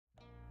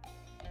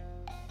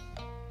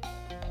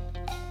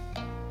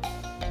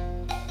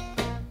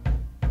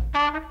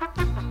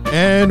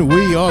And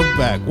we are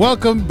back.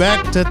 Welcome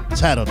back to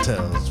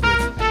TattleTales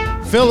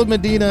with Philip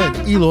Medina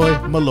and Eloy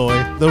Malloy,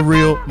 the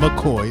real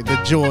McCoy, the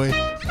joy.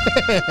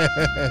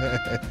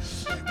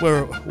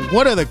 Where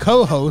one of the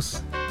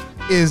co-hosts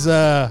is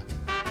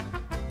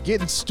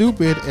getting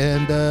stupid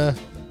and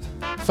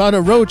found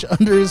a roach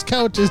under his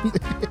couch and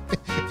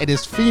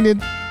is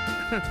fiending.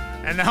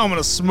 And now I'm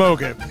going to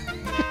smoke it.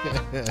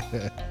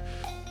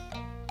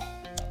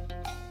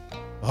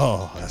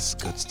 Oh, that's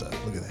good stuff.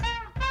 Look at that.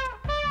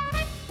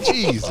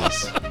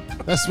 Jesus.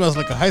 That smells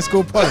like a high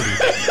school party.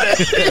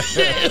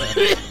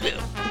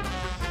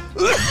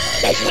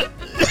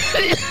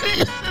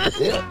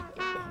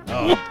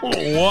 Oh,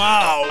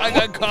 wow. I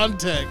got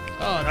contact.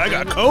 Oh, I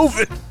got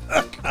COVID.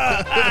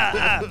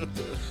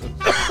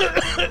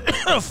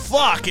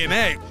 Fucking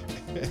A.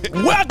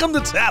 Welcome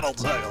to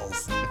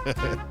TattleTales.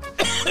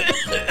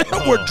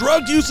 Where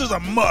drug use is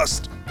a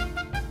must.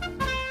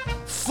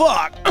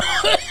 Fuck.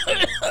 I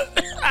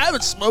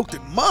haven't smoked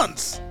in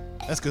months.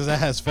 That's because that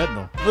has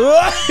fentanyl.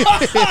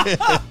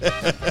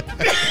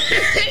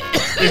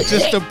 It's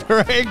just a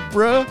prank,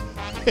 bro.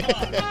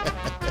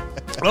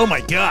 Oh, my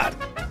God.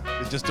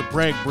 It's just a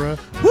prank, bro.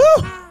 Woo!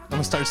 I'm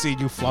going to start seeing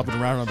you flopping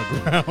around on the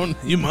ground.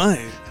 You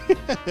might.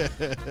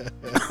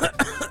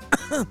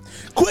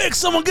 Quick,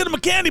 someone get him a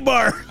candy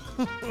bar.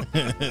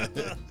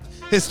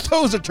 His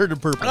toes are turning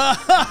purple.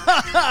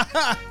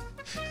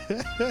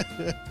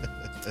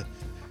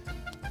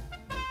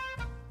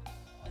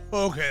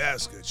 Okay,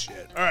 that's good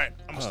shit. All right,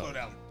 I'm going to slow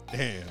down.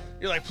 Damn.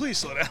 You're like, please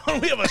slow down.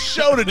 We have a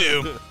show to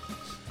do.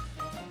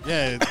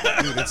 Yeah,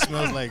 dude, it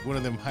smells like one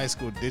of them high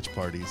school ditch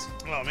parties.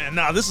 Oh, man,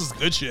 nah, this is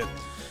good shit.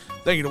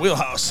 Thank you to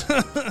Wheelhouse.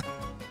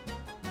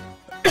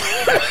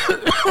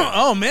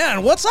 Oh,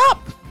 man, what's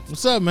up?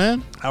 What's up,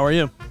 man? How are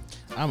you?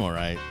 I'm all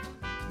right.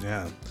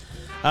 Yeah.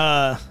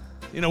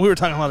 We were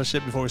talking a lot of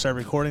shit before we started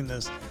recording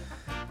this.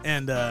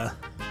 And, man,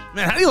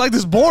 how do you like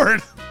this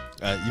board?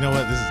 You know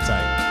what? This is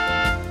tight.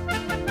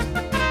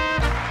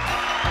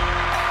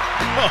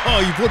 Oh,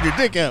 you pulled your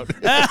dick out.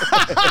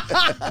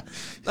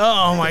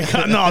 Oh, my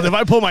God. No, if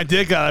I pull my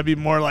dick out, I'd be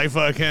more like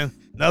fucking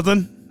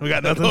nothing. We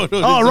got nothing.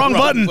 No, wrong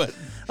button.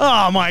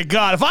 Oh, my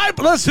God.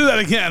 Let's do that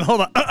again. Hold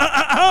on. Is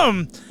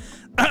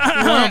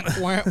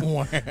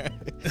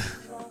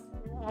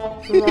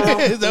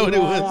that what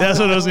it was? That's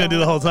what I was going to do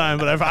the whole time,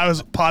 but I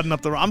was podding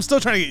up the wrong. I'm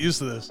still trying to get used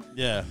to this.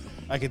 Yeah,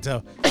 I can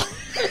tell.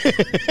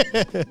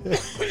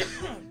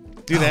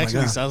 Dude, it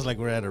actually sounds like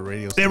we're at a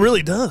radio station. It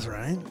really does,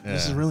 right? Yeah.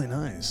 This is really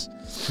nice.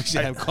 We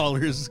should have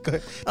callers.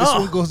 This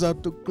one goes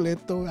out to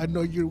Cleto. I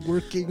know you're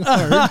working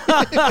hard.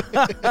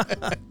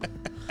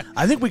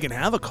 I think we can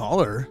have a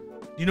caller.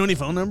 You know any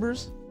phone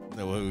numbers?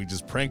 No, we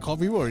just prank call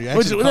people, or you I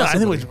don't know if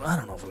we're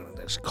going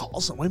to actually call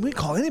someone. We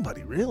can call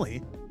anybody,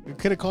 really. We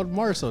could have called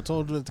Marcel,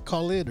 told him to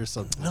call in or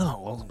something.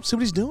 No, well, see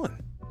what he's doing.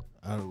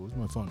 Where's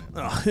my phone at?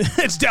 Oh,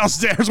 it's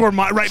downstairs,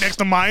 right next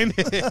to mine.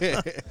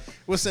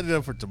 We'll set it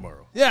up for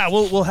tomorrow. Yeah,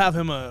 we'll have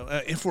him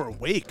if we're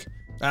awake.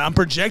 I'm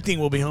projecting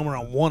we'll be home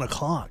around 1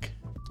 o'clock.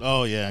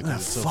 Oh yeah,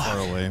 because it's so far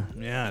away.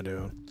 Yeah,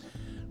 dude.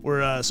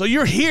 We're so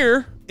you're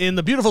here in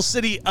the beautiful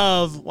city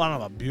of, well, I don't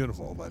know about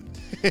beautiful, but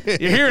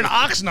you're here in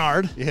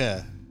Oxnard.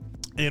 Yeah.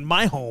 In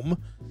my home,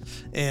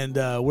 and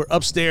we're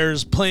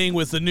upstairs playing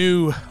with the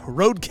new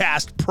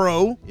Roadcast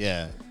Pro.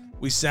 Yeah.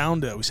 We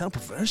sound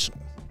professional.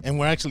 And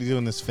we're actually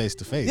doing this face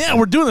to face. Yeah,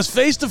 we're doing this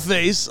face to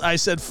face. I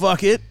said,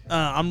 "Fuck it."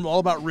 I'm all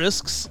about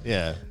risks.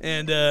 Yeah.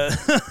 And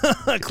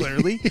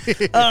clearly,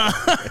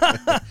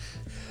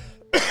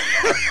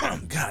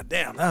 God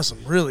damn, that's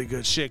some really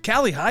good shit.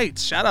 Cali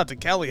Heights. Shout out to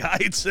Cali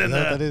Heights. And Is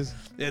that what that is?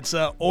 It's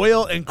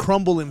oil and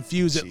crumble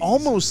infused. It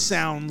almost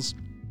sounds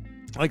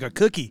like a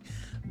cookie,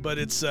 but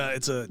it's a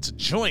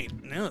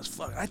joint. No, it's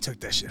fuck. I took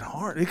that shit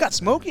hard. It got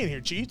smoky in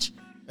here, Cheech.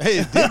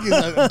 Hey,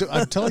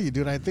 I'm telling you,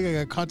 dude, I think I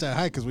got contact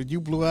high because when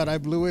you blew out, I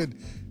blew in.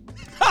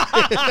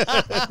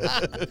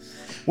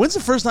 When's the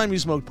first time you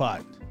smoked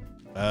pot?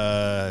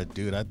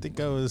 Dude, I think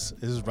it was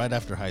right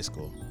after high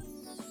school.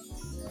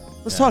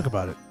 Let's talk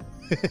about it.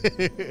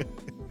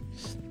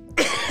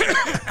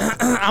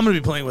 I'm going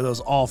to be playing with those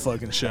all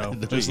fucking show.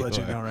 Just to let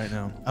you know right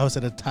now. I was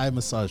at a Thai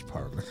massage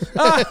parlor.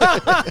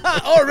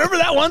 Oh, remember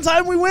that one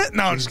time we went?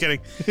 No, I'm just kidding.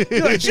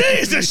 You're like,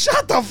 Jesus,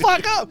 shut the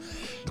fuck up.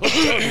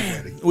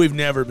 We've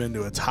never been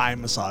to a Thai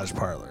massage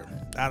parlor.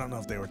 I don't know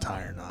if they were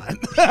Thai or not.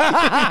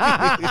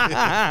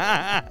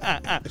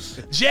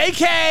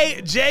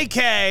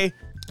 JK.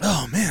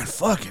 Oh, man,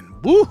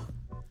 fucking woo.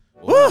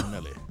 Woo.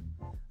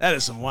 That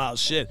is some wild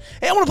shit.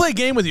 Hey, I want to play a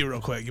game with you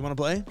real quick. You want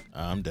to play?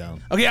 I'm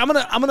down. Okay, I'm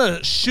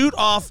gonna shoot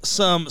off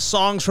some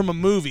songs from a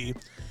movie,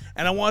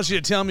 and I want you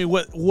to tell me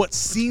what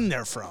scene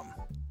they're from.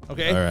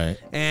 Okay? All right.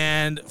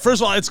 And first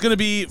of all, it's gonna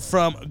be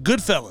from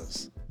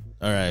Goodfellas.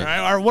 All right.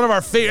 All right, one of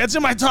our favorite. That's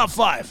in my top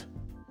 5.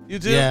 You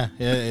do? Yeah,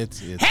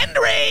 it's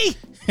Henry!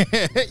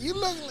 You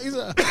look like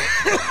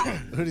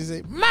what did he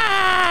say?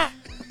 Ma!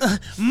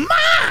 Ma!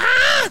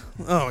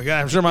 Oh my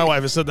God, I'm sure my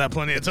wife has said that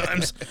plenty of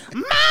times.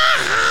 Ma!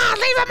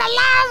 Leave him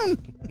alone!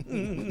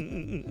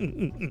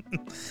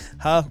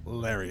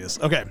 Hilarious.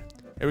 Okay,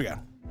 here we go.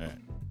 All right.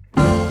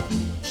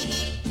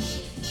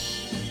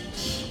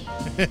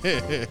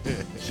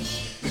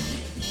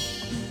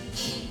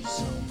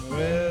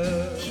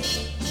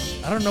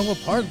 I don't know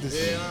what part this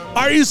is.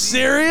 Are you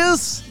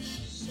serious?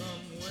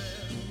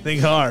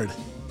 Think hard.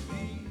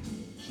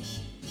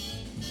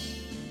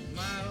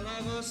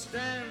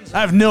 I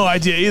have no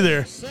idea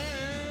either.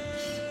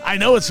 I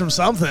know it's from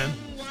something.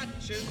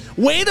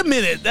 Wait a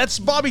minute, that's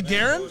Bobby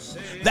Darin?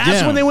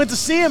 That's when they went to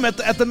see him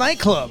at the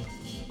nightclub.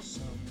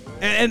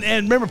 And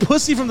remember,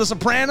 Pussy from The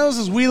Sopranos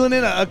is wheeling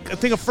in a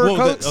thing of fur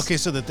coats? Okay,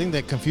 so the thing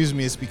that confused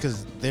me is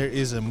because there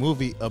is a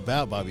movie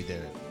about Bobby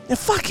Darin. Yeah,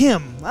 fuck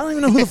him. I don't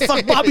even know who the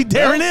fuck Bobby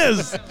Darin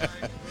is.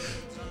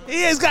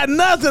 He has got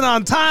nothing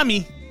on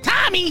Tommy.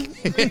 Tommy!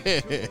 What do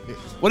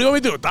you want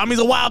me to do? Tommy's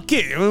a wild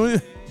kid. You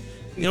want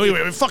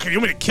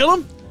me to kill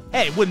him?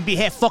 Hey, it wouldn't be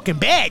half fucking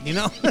bad, you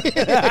know?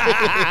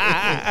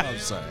 I'm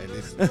sorry.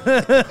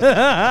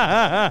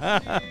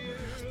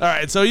 All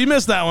right, so you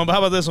missed that one, but how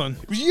about this one?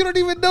 You don't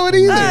even know it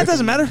either. It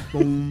doesn't matter.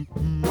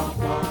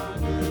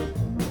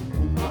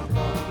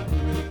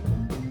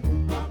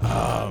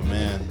 Oh,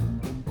 man.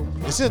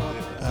 Is it...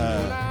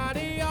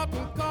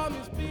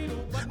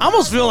 I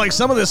almost feel like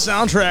some of this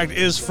soundtrack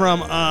is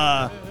from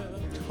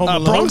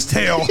Bronx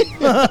Tale.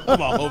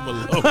 I'm a Home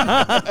Alone.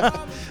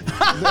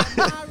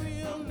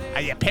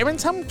 Are your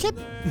parents home, kid?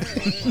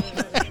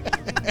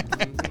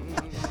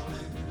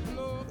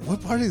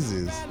 What part is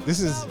this? This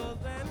is...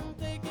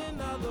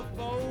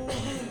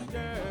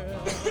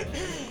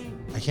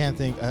 I can't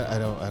think. I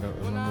don't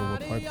remember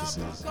what part this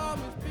is.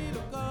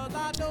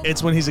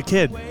 It's when he's a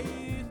kid.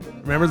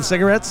 Remember the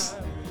cigarettes?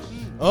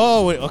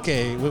 Oh, wait,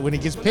 okay. When he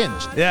gets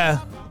pinched.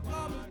 Yeah.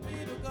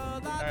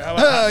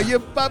 You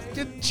popped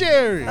your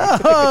cherry.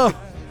 Oh,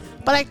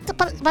 but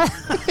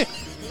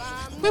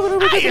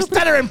you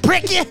stuttering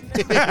prick, you.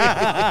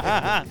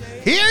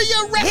 Here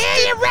you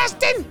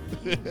resting.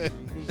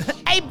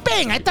 Hey,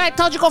 Bing, I thought I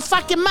told you to go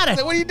fuck your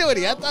mother. What are you doing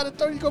here? I thought I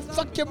told you to go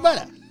fuck your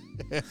mother.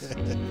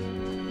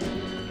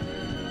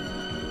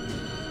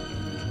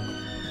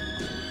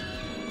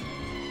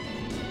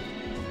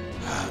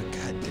 Oh,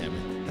 God damn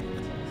it.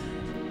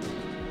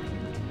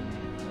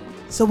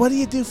 So what do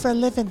you do for a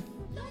living?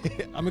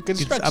 I'm in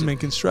construction. I'm in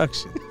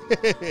construction.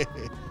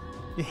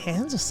 Your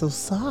hands are so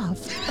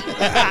soft.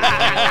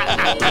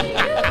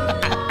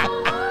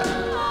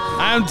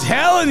 I'm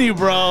telling you,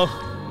 bro.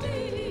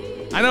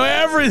 I know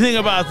everything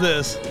about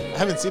this. I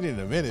haven't seen it in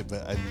a minute,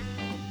 but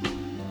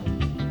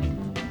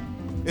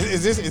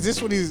is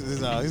this when he's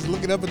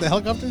looking up at the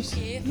helicopters?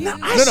 No,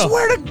 I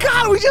swear to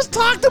God, we just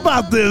talked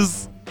about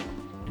this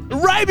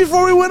right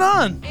before we went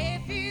on.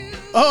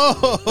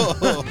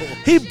 Oh,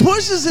 he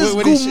pushes his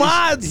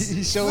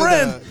Gumad's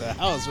friend. The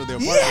house where they're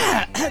apartment.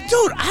 Yeah,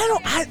 dude,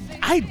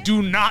 I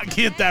do not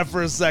get that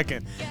for a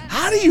second.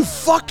 How do you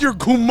fuck your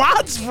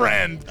Gumad's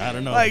friend? I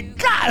don't know. Like,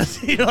 God,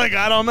 you're like,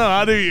 I don't know.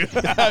 How do you?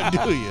 How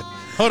do you?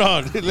 Hold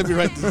on, let me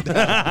write this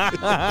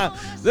down.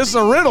 This is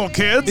a riddle,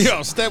 kids.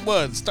 Yo, step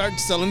 1, start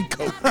selling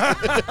coke.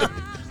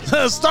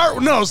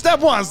 Step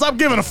 1, stop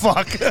giving a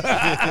fuck.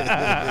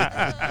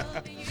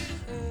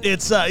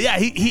 It's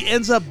he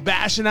ends up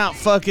bashing out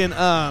fucking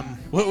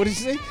What did you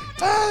say?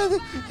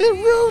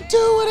 Rude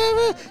to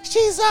whatever.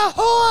 She's a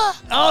whore.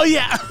 Oh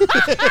yeah.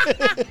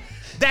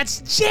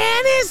 That's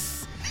Janice.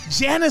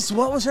 Janice,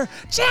 what was her?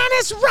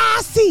 Janice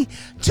Rossi.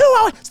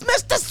 208.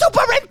 Mr.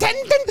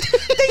 Superintendent,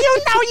 do you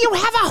know you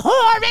have a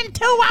whore in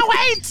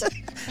 208?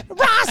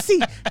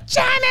 Rossi.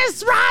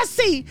 Janice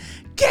Rossi.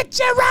 Get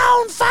your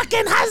own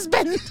fucking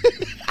husband.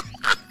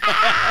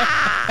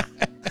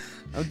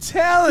 I'm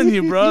telling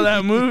you, bro,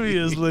 that movie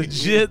is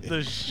legit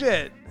the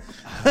shit.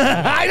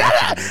 How did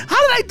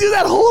I do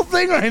that whole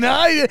thing right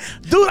now?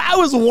 Dude, I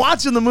was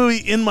watching the movie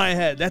in my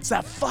head. That's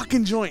that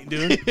fucking joint,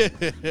 dude.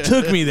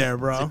 Took me there,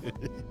 bro.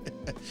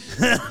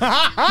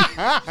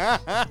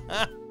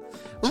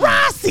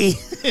 Rossi!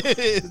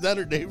 Is that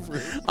her name for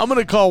it? I'm going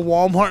to call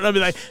Walmart and I'll be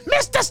like,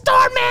 Mr.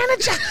 Store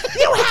Manager,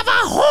 you have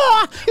a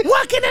whore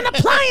working in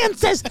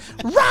appliances.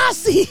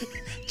 Rossi!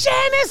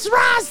 Janice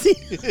Rossi!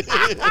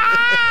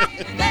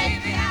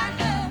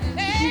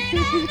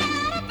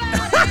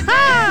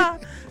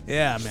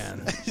 Yeah,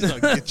 man.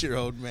 Like, get your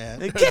own man.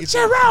 Get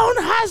your own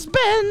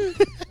husband.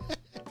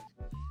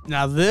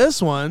 Now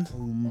this one.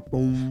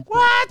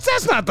 What?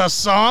 That's not the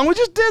song. We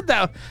just did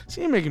that.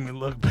 See, you're making me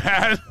look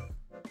bad.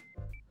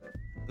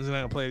 Is it not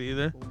gonna play it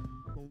either?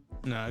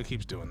 No, it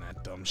keeps doing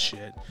that dumb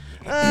shit.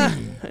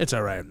 It's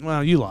all right.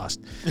 Well, you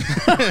lost.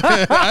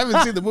 I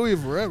haven't seen the movie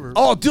forever.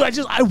 Oh, dude,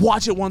 I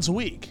watch it once a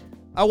week.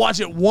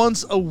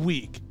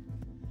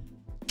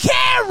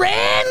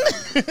 Karen!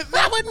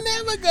 That we're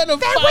never gonna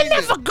find it.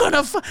 I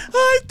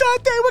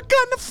thought they were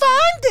gonna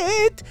find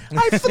it.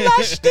 I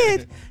flushed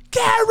it.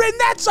 Karen,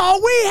 that's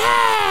all we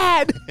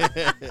had.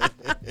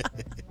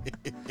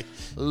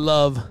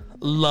 Love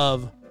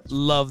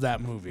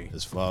that movie.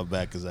 As far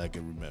back as I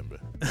can remember.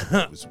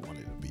 I just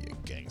wanted to be a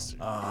gangster.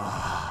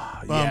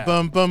 Yeah.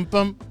 Bum, bum,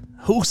 bum.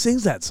 Who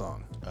sings that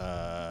song?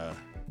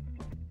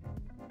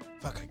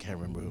 Fuck, I can't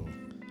remember who.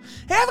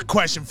 Hey, I have a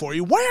question for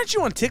you. Why aren't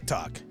you on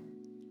TikTok?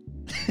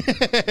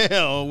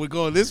 Oh, we're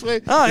going this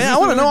way? Oh, yeah, I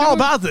want to know all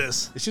about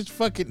this. It's just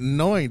fucking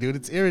annoying, dude.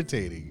 It's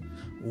irritating.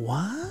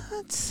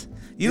 What?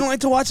 You don't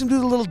like to watch them do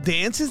the little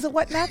dances and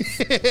whatnot?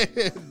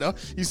 No,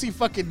 you see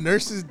fucking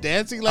nurses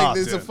dancing like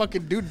there's a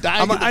fucking dude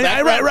dying in the right,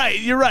 background. right.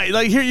 You're right.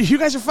 Like, here, you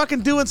guys are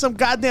fucking doing some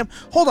goddamn...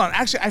 Hold on.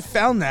 Actually, I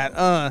found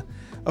that.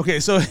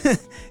 Okay, so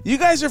you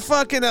guys are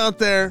fucking out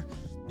there.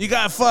 You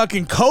got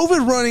fucking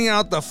COVID running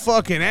out the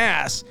fucking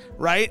ass,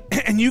 right?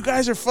 And you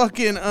guys are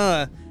fucking... You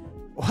know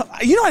what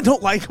I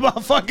don't like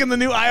about fucking the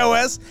new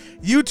iOS?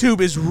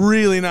 YouTube is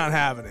really not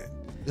having it.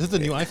 Is it the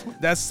new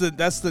iPhone? That's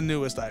the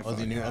newest iPhone. Oh,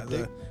 the new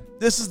update?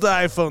 This is the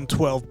iPhone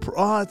 12 Pro.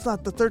 Oh, it's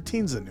not. The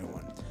 13's the new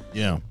one.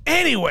 Yeah.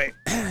 Anyway,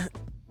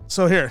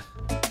 so here.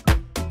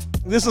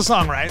 This is a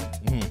song, right?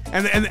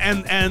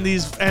 Mm-hmm. And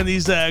these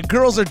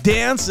girls are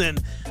dancing,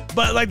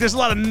 but like there's a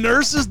lot of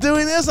nurses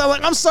doing this. I'm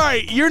like, I'm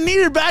sorry, you're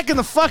needed back in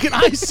the fucking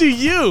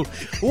ICU.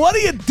 What are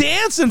you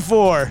dancing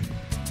for?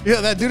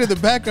 Yeah, that dude in the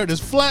background is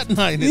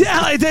flatlining.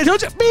 Yeah, like they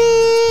don't you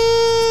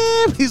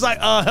beep. He's like,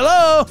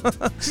 hello.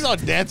 She's all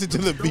dancing to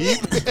the beat.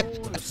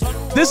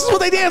 This is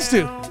what they dance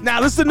to. Now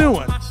this is the new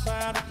one.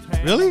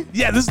 Really?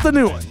 Yeah, this is the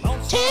new one.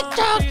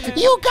 TikTok,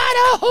 you got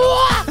a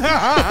whore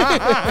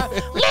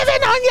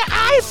living on your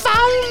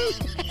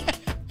iPhone.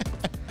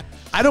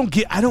 I don't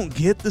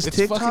get this It's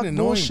TikTok fucking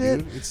annoying,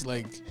 bullshit. dude. It's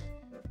like,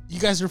 you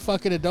guys are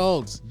fucking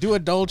adults. Do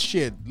adult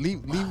shit.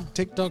 Leave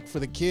TikTok for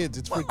the kids.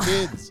 It's for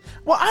kids.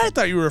 Well, I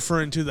thought you were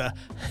referring to the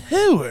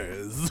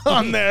whoers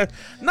on there,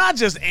 not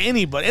just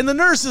anybody. And the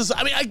nurses,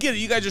 I mean, I get it.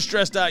 You guys are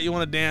stressed out. You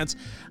want to dance.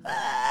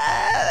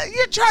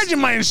 You're charging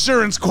my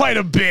insurance quite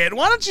a bit.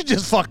 Why don't you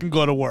just fucking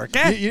go to work,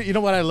 eh? You know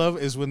what I love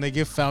is when they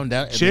get found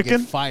out and they Chicken?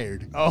 get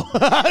fired.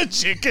 Oh,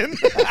 chicken.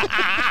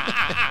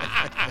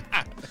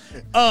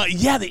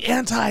 Yeah, the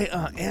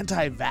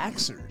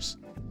anti-vaxxers.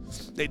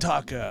 They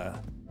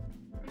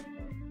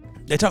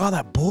talk all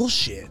that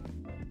bullshit.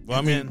 Well,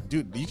 I mean,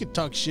 dude, you can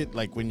talk shit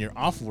like when you're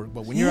off work,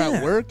 but when you're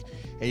at work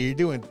and you're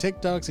doing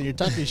TikToks and you're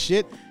talking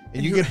shit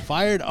and you get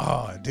fired,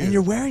 oh, dude. And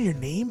you're wearing your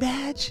name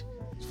badge?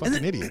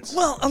 Fucking idiots.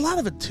 Well, a lot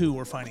of it, too,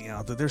 we're finding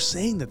out that they're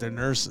saying that they're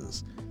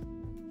nurses.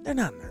 They're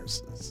not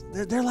nurses.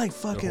 They're like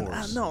fucking...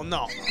 No,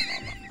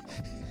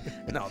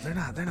 they're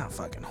not. They're not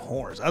fucking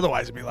whores.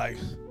 Otherwise, it'd be like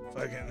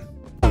fucking...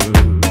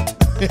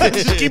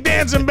 Just keep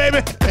dancing,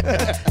 baby.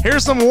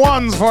 Here's some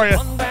ones for you.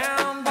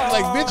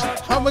 Like, bitch,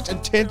 how much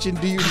attention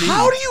do you need?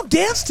 How do you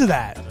dance to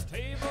that?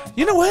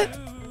 You know what?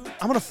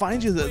 I'm going to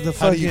find you the fucking...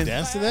 How do you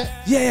dance to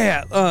that?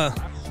 Yeah.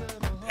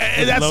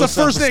 And that's the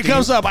first thing that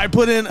comes up. I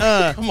put in...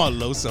 Come on,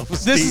 low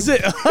self-esteem. This is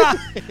it.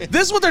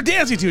 This is what they're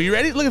dancing to. You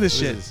ready? Look at this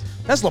shit.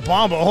 That's La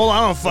Bamba. Hold on. I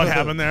don't know what the fuck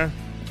happened there.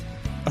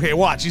 Okay,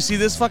 watch. You see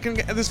this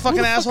fucking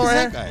asshole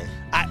right here?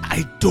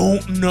 I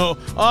don't know.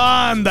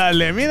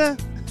 Ándale, mira.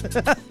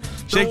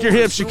 Shake your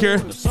hips,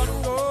 Shakira.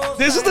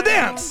 This is the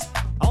dance.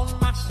 On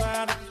my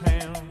side of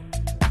town,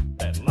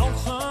 that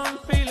lonesome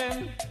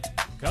feeling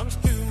comes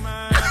to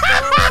my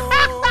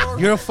door.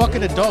 You're a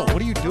fucking adult.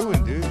 What are you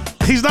doing, dude?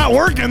 He's not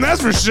working,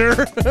 that's for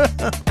sure.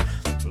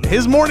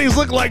 His mornings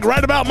look like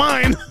right about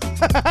mine.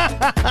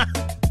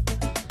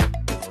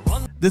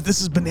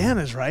 This is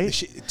bananas, right?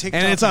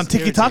 And it's on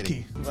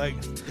Tiki-Taki. Like,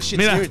 this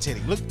shit's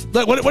irritating. Look,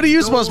 what are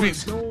you supposed to be?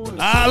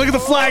 Look at the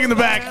flag in the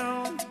back.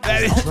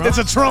 It's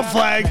a Trump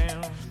flag.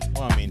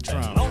 well, I mean,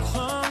 Trump.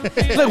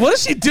 Look, what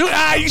is she doing?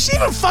 She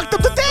even fucked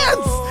up the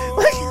dance.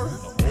 Like,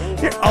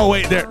 here. Oh,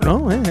 wait, there.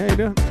 No, hey, how you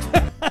doing?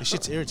 This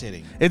shit's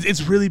irritating.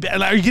 It's really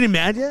bad. Are you getting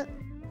mad yet?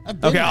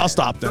 Okay, I'll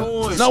stop then.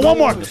 No, one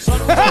more. If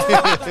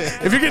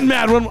you're getting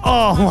mad,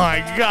 oh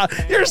my God.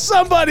 You're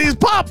somebody's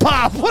pop.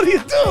 What are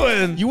you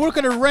doing? You work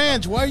at a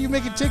ranch. Why are you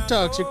making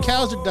TikToks? Your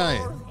cows are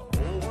dying.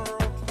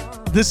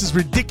 This is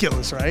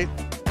ridiculous, right?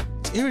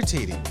 It's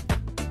irritating.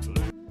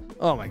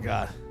 Oh my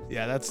God.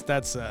 Yeah,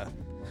 that's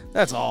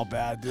all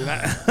bad, dude.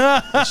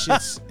 That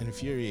shit's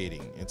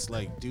infuriating. It's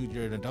like, dude,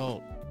 you're an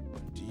adult.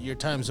 Your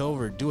time's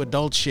over. Do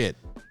adult shit.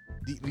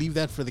 Leave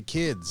that for the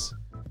kids.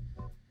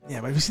 Yeah,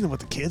 but have you seen what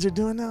the kids are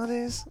doing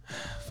nowadays?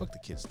 Fuck the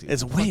kids, dude.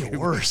 It's way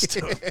worse,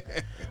 dude.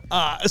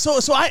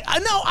 So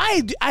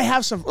I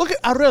have some. Look at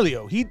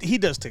Aurelio. He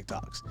does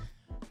TikToks.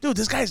 Dude,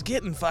 this guy's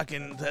getting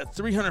fucking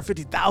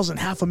 350,000,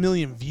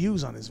 500,000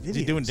 views on his videos. Is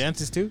he doing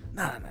dances too?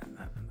 No.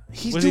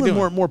 He's doing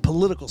more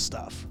political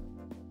stuff.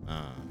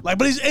 But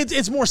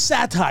it's more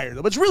satire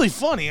though. But it's really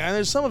funny.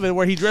 There's some of it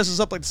where he dresses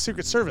up like the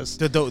Secret Service.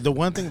 The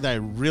one thing that I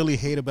really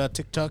hate about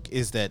TikTok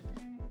is that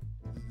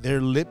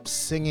they're lip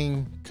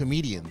singing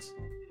comedians.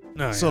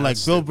 No, so like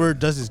Bill Burr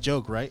does his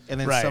joke, right? And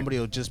then Right. somebody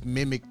will just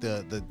mimic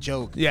the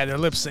joke. Yeah, they're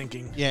lip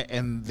syncing. Yeah,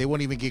 and they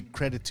won't even give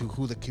credit to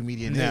who the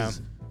comedian Yeah.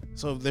 is.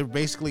 So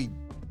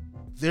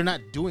they're not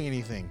doing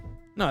anything.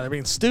 No, they're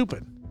being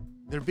stupid.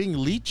 They're being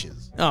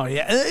leeches. Oh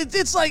yeah,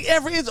 it's like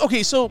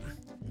okay. So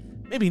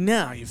maybe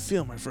now you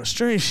feel my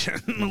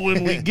frustration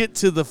when we get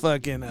to the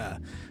fucking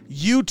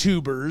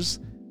YouTubers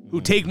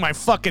who take my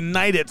fucking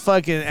night at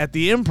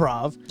the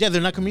Improv. Yeah,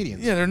 they're not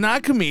comedians. Yeah, they're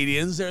not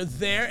comedians. They're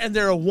there and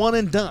they're a one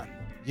and done.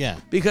 Yeah.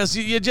 Because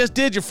you just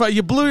did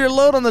you blew your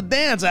load on the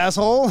dance,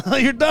 asshole.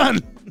 You're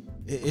done.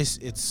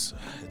 It's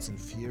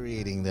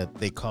infuriating that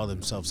they call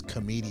themselves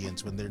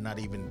comedians when they're not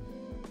even.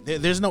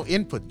 There's no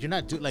input. You're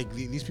not like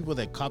these people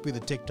that copy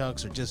the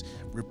TikToks or just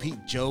repeat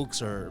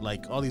jokes or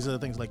like all these other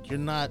things. Like you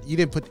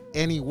didn't put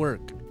any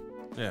work.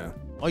 Yeah.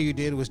 All you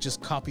did was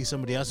just copy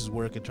somebody else's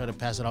work and try to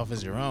pass it off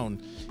as your own.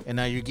 And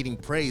now you're getting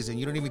praise and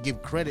you don't even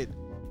give credit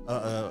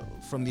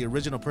from the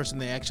original person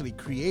that actually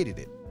created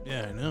it.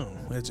 Yeah, I know.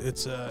 It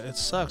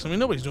sucks. I mean,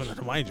 nobody's doing it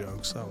to my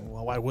jokes, so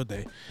well, why would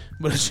they?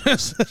 But it's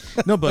just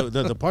No, but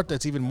the part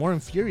that's even more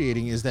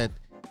infuriating is that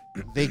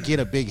they get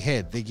a big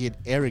head. They get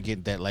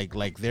arrogant that like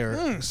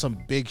they're some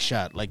big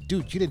shot. Like,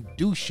 dude, you didn't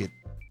do shit.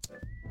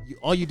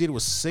 All you did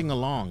was sing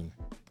along,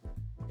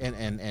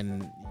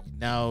 and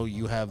now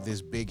you have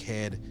this big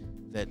head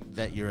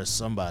that you're a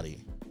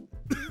somebody.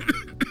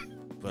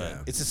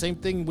 But it's the same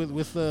thing with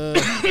and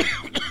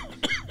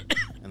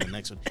the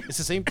next one. It's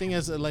the same thing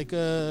as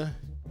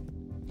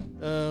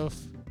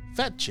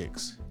fat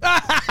chicks.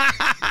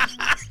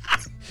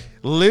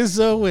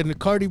 Lizzo and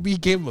Cardi B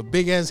gave him a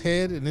big ass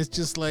head, and it's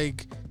just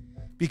like,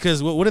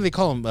 because what do they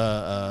call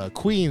them?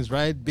 Queens,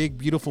 right? Big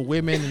beautiful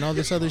women and all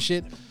this other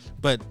shit.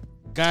 But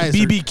guys,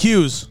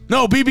 BBQs.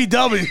 No,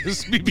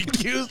 BBWs.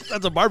 BBQs.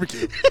 That's a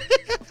barbecue.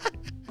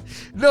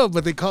 No,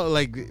 but they call it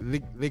like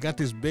they got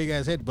this big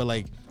ass head. But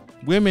like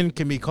women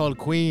can be called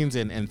queens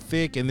and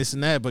thick and this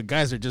and that, but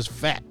guys are just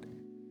fat.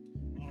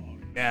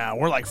 Yeah,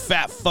 we're like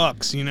fat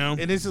fucks, you know.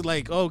 And this is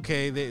like,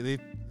 okay,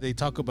 they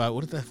talk about,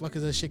 what the fuck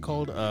is that shit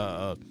called?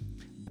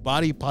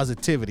 Body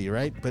positivity,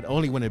 right? But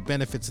only when it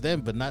benefits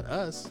them, but not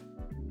us.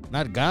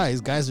 Not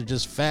guys. Guys are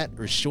just fat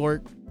or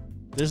short.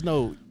 There's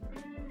no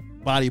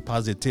body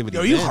positivity.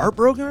 Yo, are you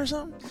heartbroken or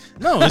something?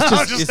 No, it's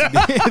just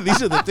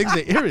these are the things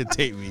that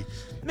irritate me.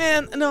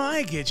 Man, no,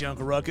 I get you,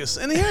 Uncle Ruckus.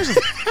 And here's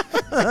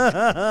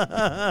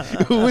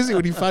Who was he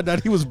when he found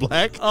out he was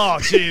black? Oh,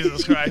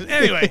 Jesus Christ.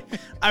 Anyway,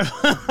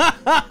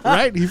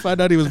 right? He found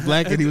out he was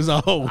black and he was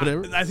all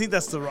whatever. I think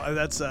that's isn't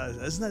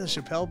that a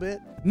Chappelle bit?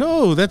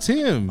 No, that's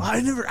him.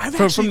 I've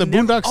from the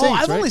Boondock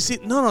Saints, I've right? only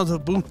seen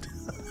the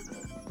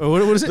Or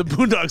what is it? The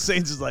Boondock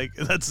Saints is like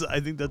I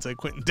think that's a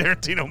Quentin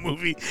Tarantino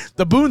movie.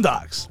 The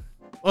Boondocks.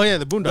 Oh yeah,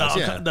 the Boondocks.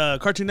 The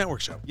Cartoon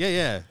Network show.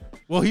 Yeah.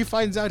 Well, he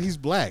finds out he's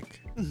black.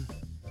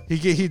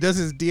 He does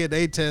his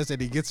DNA test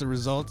and he gets a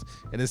result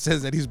and it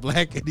says that he's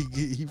black and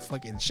he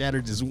fucking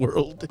shattered his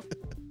world.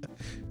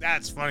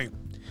 That's funny,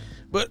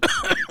 but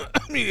I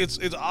mean it's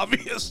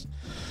obvious.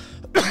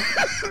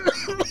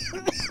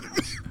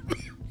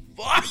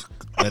 Fuck.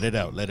 Let it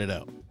out.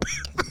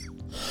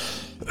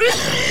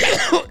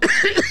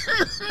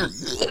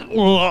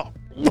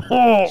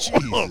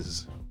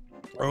 Jesus.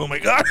 Oh my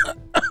God,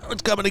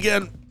 it's coming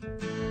again.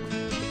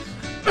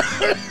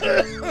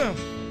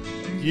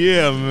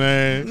 Yeah,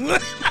 man.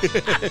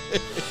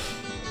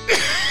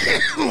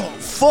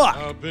 Fuck.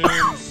 Up in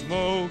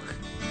smoke.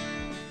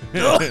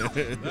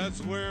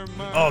 That's where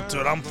my Oh,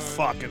 dude, I'm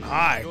fucking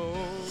high.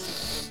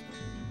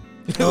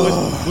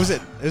 Was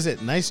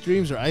it Nice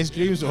Dreams or Ice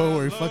Dreams or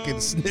where he fucking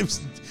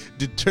sniffs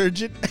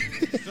detergent?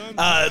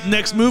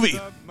 Next movie.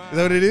 Is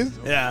that what it is?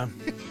 Yeah.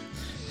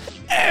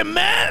 Hey,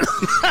 man.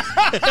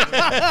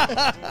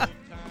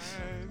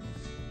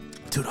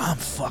 Dude, I'm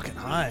fucking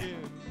high.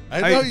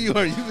 I know you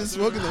are. You've been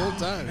smoking the whole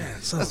time. Man,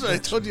 That's what I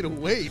told you to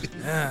wait.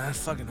 Yeah, I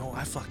fucked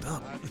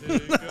up.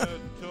 take a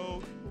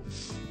toke,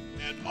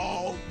 and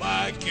all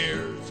my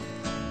cares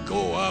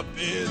go up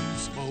in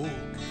smoke.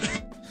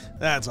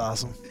 That's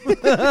awesome.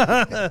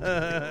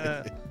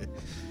 Yeah,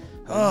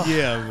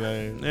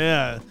 man.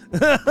 Yeah.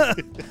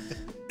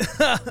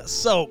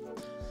 So,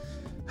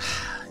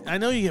 I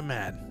know you get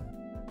mad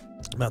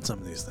about some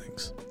of these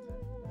things.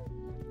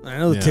 I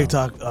know the Yeah.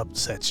 TikTok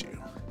upsets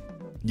you.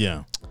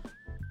 Yeah.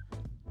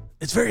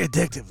 It's very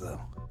addictive, though.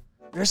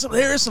 There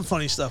is some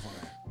funny stuff on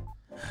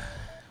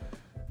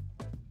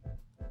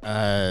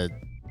there.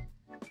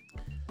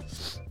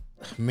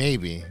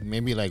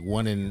 Maybe like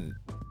one in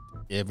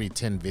every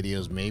 10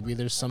 videos. Maybe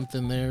there's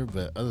something there,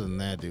 but other than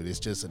that, dude, it's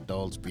just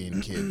adults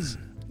being kids.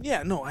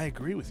 Yeah, no, I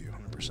agree with you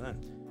 100%.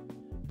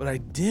 But I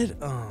did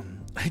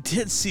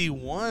see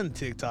one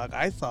TikTok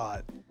I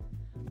thought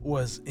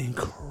was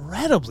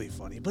incredibly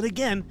funny. But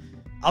again,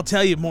 I'll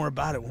tell you more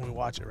about it when we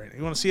watch it right now.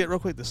 You want to see it real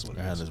quick? This is what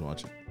it is. Let's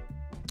watch it.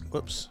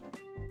 Whoops.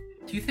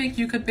 Do you think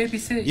you could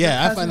babysit? Yeah, your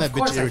I cousin? find that Of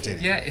course bitch I irritating.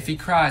 can. Yeah, if he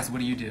cries, what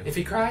do you do? If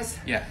he cries,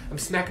 Yeah. I'm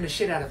smacking the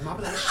shit out of him. I'll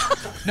be like,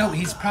 No,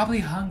 he's probably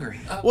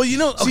hungry. Well, you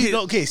know,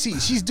 See,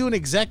 she's doing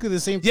exactly the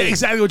same thing. yeah,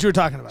 exactly what you were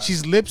talking about.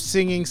 She's lip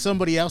singing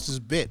somebody else's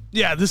bit.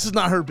 Yeah, this is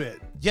not her bit.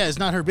 Yeah, it's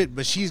not her bit,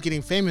 but she's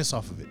getting famous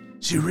off of it.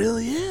 She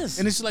really is.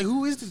 And it's like,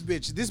 who is this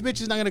bitch? This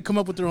bitch is not gonna come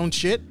up with her own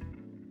shit.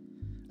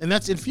 And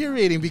that's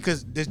infuriating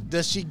because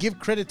does she give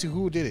credit to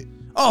who did it?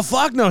 Oh,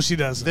 fuck no, she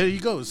doesn't. There you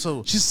go.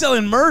 So She's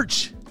selling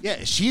merch.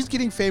 yeah, she's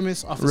getting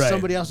famous off of Right.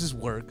 somebody else's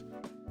work.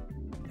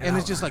 And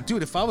it's just like,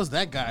 dude, if I was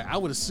that guy, I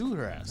would have sued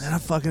her ass. And I'm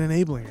fucking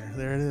enabling her.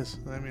 There it is.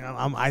 I mean,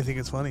 I think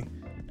it's funny.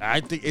 I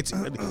think it's.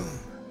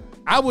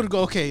 I would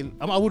go, okay,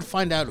 I would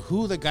find out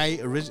who the guy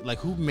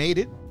who made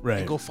it, Right.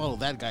 and go follow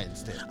that guy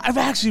instead. I've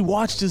actually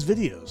watched his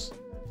videos.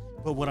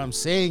 But what I'm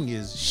saying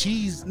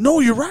is No,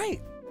 you're right.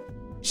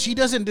 she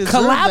doesn't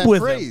deserve Collab that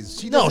with praise.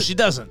 him. She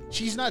doesn't.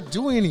 She's not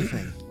doing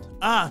anything.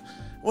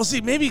 Well,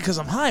 see, maybe because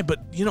I'm high, but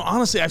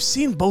honestly, I've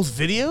seen both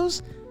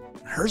videos.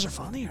 Hers are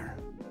funnier.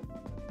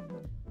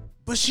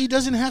 But she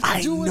doesn't have to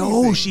I do know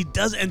anything. she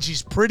does, and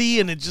she's pretty,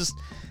 and it just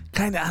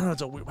kind of, I don't know,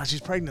 it's a weird. Well, she's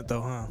pregnant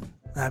though, huh?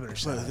 I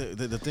haven't But heard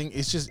the thing,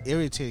 it's just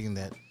irritating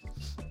that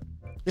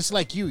it's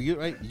like you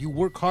right. You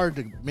work hard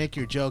to make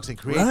your jokes and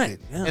create Right, it,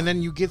 yeah. and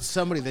then you get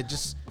somebody that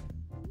just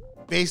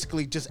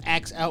basically just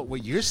acts out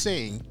what you're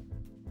saying,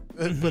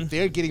 but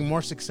they're getting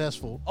more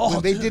successful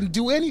when they dude. didn't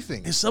do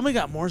anything. If somebody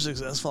got more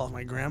successful off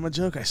my grandma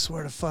joke, I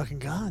swear to fucking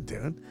God,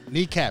 dude.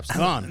 Kneecaps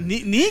gone.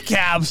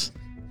 Kneecaps?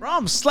 Bro,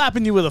 I'm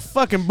slapping you with a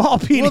fucking ball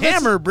peen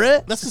hammer,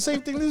 Britt. That's the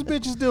same thing this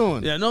bitch is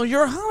doing. Yeah, no,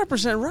 you're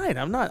 100% right.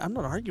 I'm not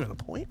arguing the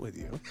point with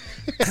you.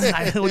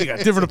 What do you got?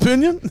 Different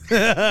opinion?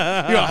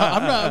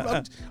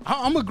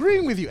 I'm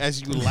agreeing with you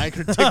as you like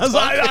her TikTok.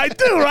 I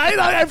do, right?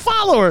 I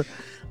follow her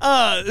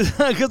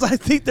because I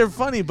think they're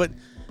funny, but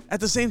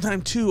at the same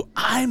time, too,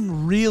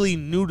 I'm really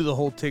new to the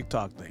whole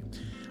TikTok thing.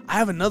 I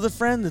have another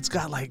friend that's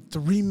got like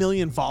 3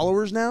 million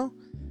followers now,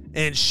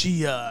 and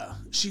she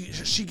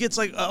gets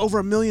like over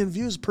 1 million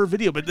views per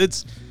video. But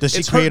does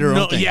she create her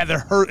own thing? Yeah,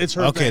 it's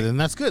her. Okay, thing. then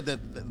that's good.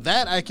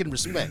 That I can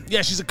respect.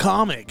 Yeah, she's a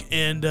comic,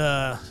 and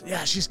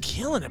she's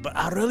killing it. But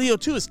Aurelio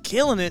too is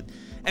killing it,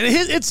 and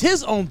it's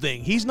his own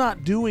thing. He's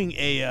not doing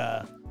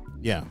a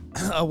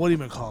what do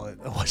you call it?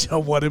 A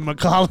what am I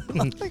call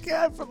it?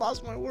 I've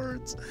lost my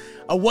words.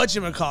 A what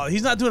you call it?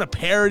 He's not doing a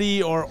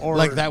parody or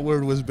like that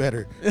word was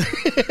better.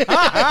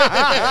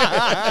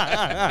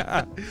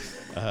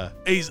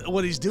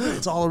 What he's doing.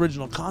 It's all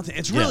original content.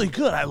 It's really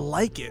good. I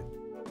like it.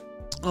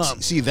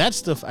 See, that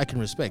stuff I can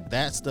respect.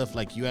 That stuff,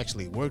 like, you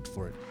actually worked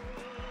for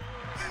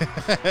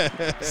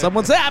it.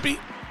 Someone's happy.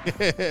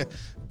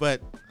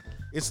 But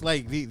it's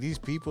like these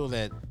people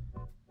that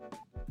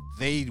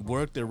they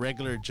work their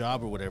regular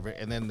job or whatever,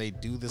 and then they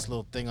do this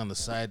little thing on the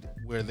side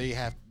where they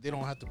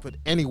don't have to put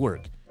any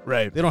work.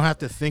 Right. They don't have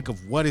to think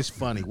of what is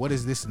funny, what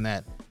is this and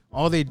that.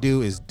 All they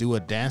do is do a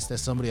dance that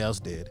somebody else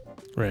did,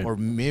 Right. or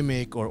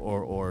mimic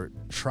or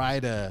try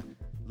to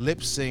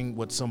lip sing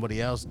what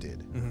somebody else did.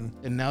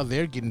 Mm-hmm. And now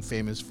they're getting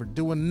famous for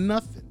doing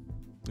nothing.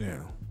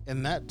 Yeah.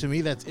 And that, to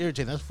me, that's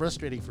irritating. That's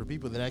frustrating for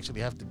people that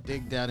actually have to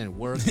dig down and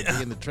work and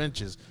be in the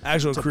trenches.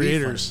 Actual to be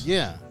creators. funny.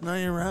 Yeah. No,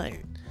 you're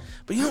right.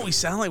 But you know what we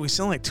sound like? We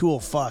sound like two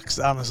old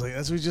fucks, honestly.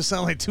 We just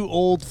sound like two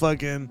old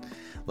fucking,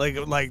 like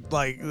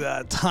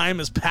time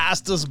has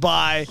passed us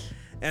by,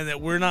 and that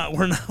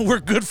we're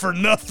good for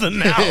nothing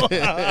now.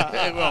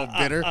 Well,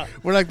 bitter.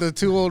 We're like the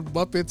two old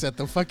Muppets at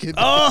the fucking.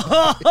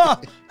 Oh,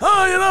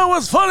 you know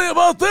what's funny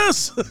about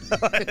this?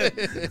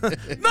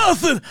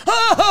 Nothing.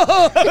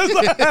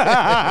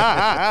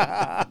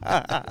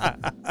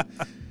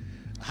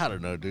 I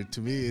don't know, dude.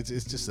 To me, it's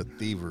just a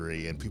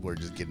thievery, and people are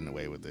just getting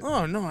away with it.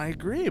 Oh no, I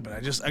agree, but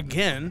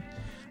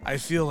I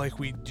feel like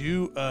we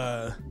do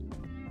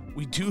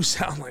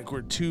sound like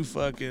we're two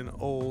fucking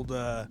old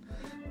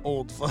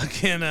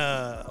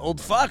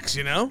fucks,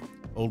 you know?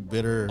 Old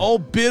bitter.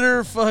 Old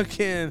bitter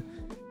fucking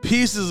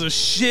pieces of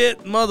shit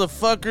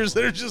motherfuckers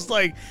that are just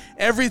like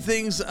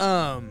everything's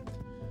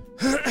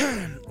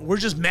we're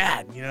just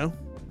mad, you know?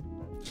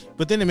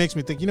 But then it makes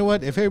me think, you know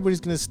what? If everybody's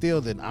gonna steal,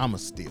 then I'ma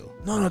steal.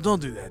 No,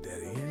 don't do that,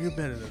 Daddy. You're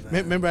better than that.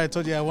 Remember, I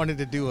told you I wanted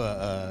to do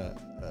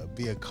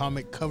be a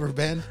comic cover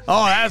band.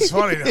 Oh, that's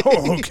funny.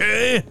 Oh,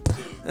 okay.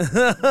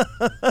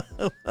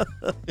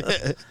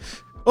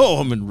 Oh,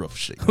 I'm in rough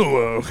shape. Oh,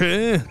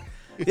 okay.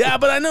 Yeah,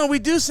 but I know we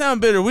do sound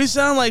bitter. We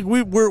sound like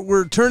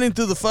we're turning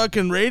through the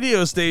fucking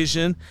radio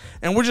station,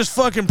 and we're just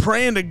fucking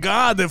praying to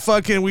God that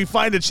fucking we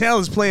find a channel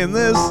that's playing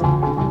this.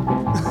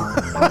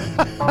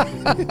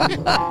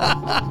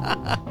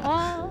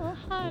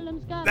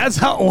 That's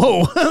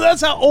how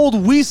that's how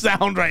old we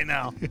sound right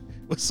now.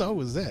 What song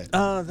was that?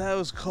 That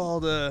was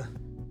called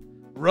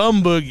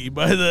Rum Boogie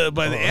by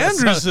the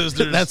Andrews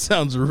Sisters. That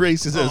sounds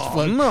racist as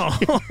fuck. No.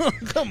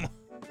 Come on.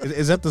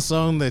 Is that the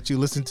song that you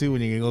listen to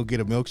when you go get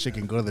a milkshake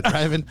and go to the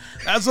drive-in?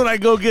 That's when I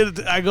go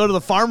get. I go to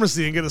the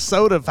pharmacy and get a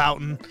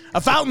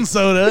fountain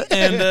soda,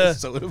 and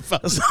Soda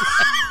fountain.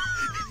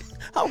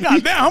 oh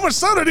goddamn! How much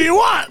soda do you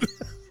want?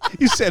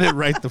 You said it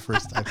right the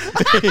first time.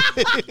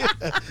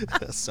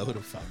 A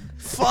soda fountain.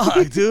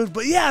 Fuck, dude.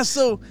 But yeah,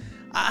 so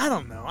I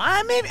don't know.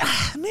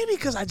 Maybe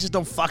because I just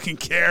don't fucking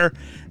care,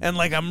 and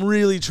like I'm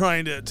really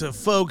trying to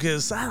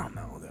focus. I don't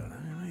know, dude.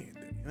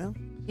 You know.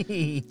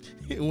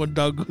 One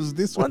dog goes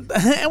this one.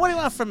 What do you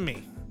want from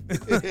me?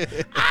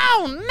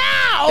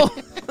 Oh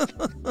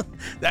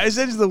no! I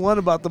said you the one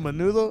about the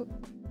menudo.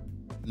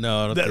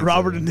 No, I don't That think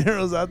Robert so. De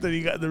Niro's out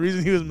there. The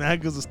reason he was mad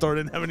because the store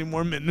didn't have any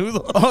more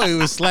menudo. Oh, he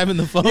was slamming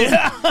the phone.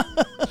 Yeah.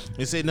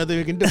 He said nothing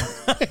you can do.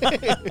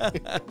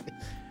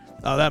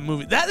 Oh, that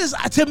movie. That is,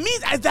 to me,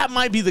 that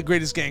might be the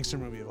greatest gangster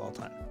movie of all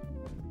time.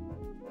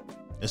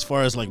 As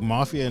far as like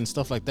mafia and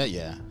stuff like that,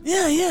 yeah.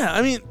 Yeah.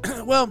 I mean,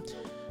 well,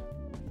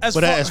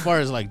 As far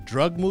as like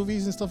drug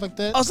movies and stuff like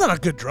that, it's not a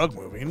good drug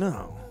movie.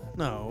 No.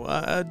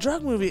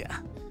 Drug movie.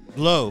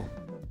 Blow.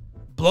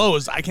 Blow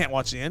is I can't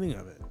watch the ending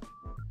of it.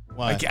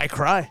 Why? I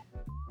cry.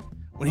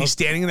 When he's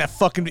standing in that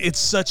fucking,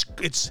 it's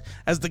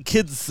as the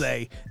kids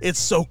say, it's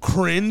so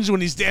cringe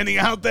when he's standing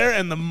out there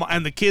and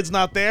the kid's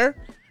not there.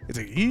 It's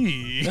like,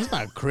 eee. That's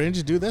not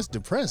cringe, dude. That's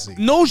depressing.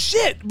 No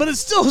shit, but it's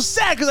still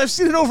sad because I've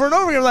seen it over and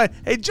over again. I'm like,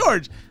 hey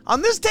George,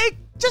 on this take,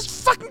 just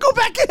fucking go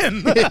back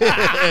in.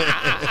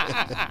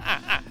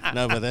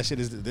 No, but that shit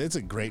it's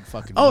a great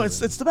fucking. Oh,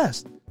 movie. it's the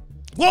best.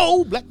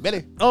 Whoa, Black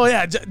Betty. Oh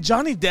yeah,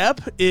 Johnny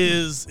Depp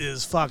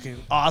is fucking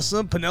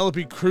awesome.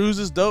 Penelope Cruz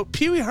is dope.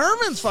 Pee Wee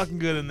Herman's fucking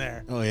good in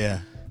there. Oh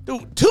yeah.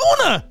 Dude,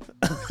 Tuna.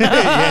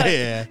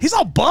 yeah. He's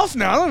all buff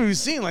now. I don't know if you've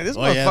seen like this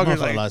motherfucker.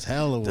 Like, lost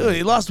hell of weight. Dude,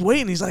 he lost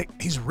weight and he's like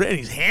he's red,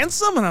 he's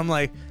handsome, and I'm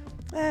like,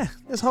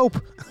 there's hope.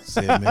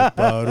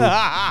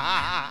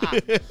 I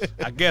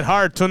get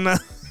hard Tuna.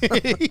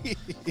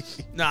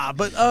 Nah,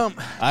 but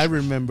I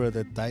remember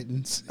the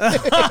Titans.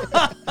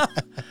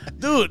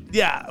 dude,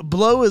 yeah,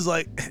 Blow is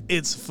like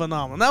it's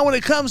phenomenal. Now when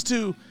it comes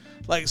to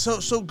like so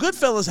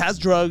Goodfellas has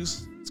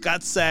drugs, it's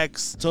got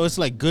sex. So it's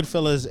like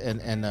Goodfellas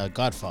and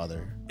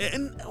Godfather.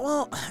 And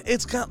well,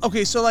 it's got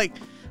okay. So like,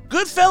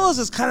 Goodfellas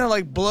is kind of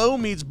like Blow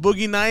meets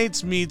Boogie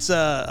Nights meets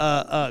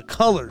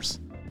Colors.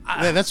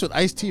 Yeah, that's what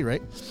Ice-T,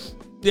 right?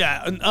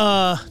 Yeah.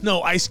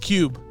 No, Ice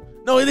Cube.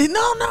 No.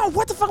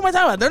 What the fuck am I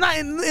talking about? They're not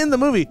in the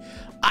movie.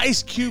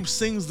 Ice Cube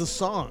sings the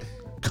song.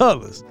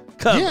 Colors.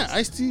 Yeah,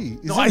 Ice-T.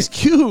 No, Ice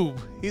Cube.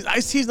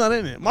 Ice-T's not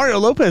in it. Mario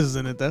Lopez is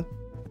in it though.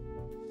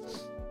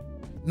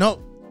 No,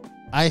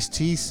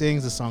 Ice-T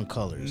sings the song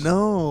Colors.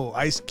 No,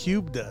 Ice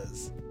Cube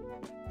does.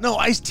 No,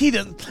 Ice-T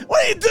doesn't.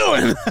 What are you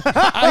doing?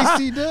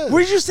 Ice-T does.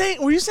 Were you saying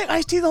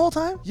Ice-T the whole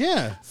time?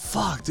 Yeah.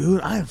 Fuck, dude.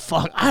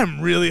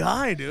 I'm really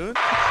high, dude.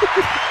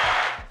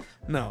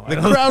 No. The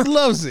crowd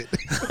loves it.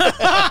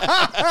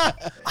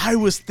 I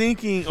was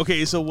thinking,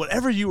 okay, so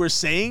whatever you were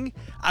saying,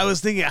 I was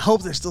thinking, I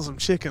hope there's still some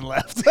chicken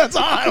left. That's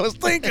all I was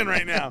thinking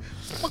right now.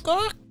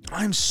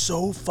 I'm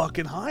so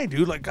fucking high,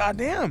 dude. Like,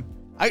 goddamn.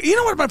 You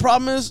know what my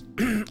problem is?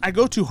 I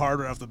go too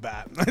hard right off the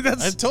bat. I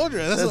told you.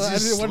 That's why I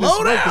didn't want to slow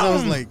smoke because I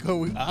was down. like,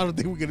 I don't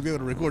think we're going to be able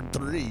to record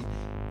 3.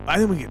 I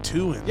think we get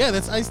 2 in. Yeah,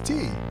 that's Ice-T.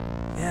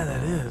 Yeah,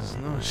 that is.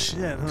 No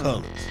shit.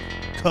 Huh?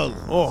 Colors.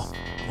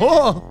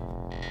 Oh.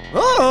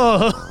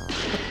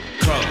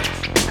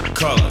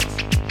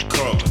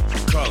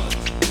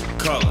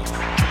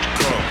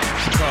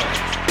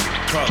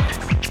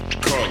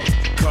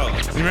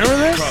 You remember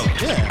this?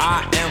 Yeah.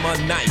 I am a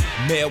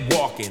nightmare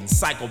walking,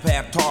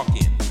 psychopath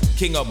talking,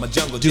 king of my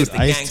jungle, Dude, just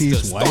a Ice-T's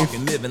gangster wife?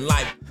 stalking, living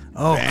life.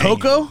 Oh, Bang.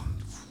 Coco?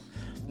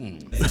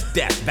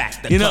 Death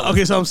back to You know, color.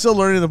 okay, so I'm still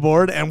learning the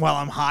board, and while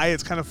I'm high,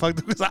 it's kind of fucked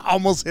up because I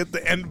almost hit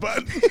the end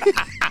button.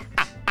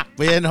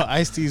 But yeah, no,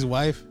 Ice-T's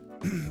wife.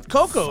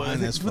 Coco,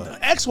 Fine as fuck.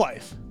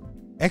 ex-wife.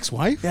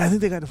 Ex-wife? Yeah, I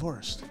think they got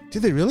divorced.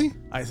 Did they really?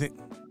 I think.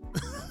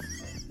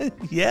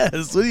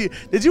 Yes.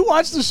 Did you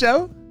watch the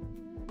show?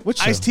 What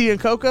show? Ice-T and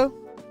Coco?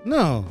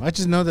 No, I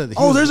just know that.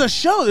 There's a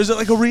show. There's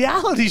like a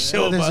reality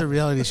show. There's about a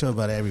reality show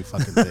about every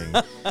fucking thing.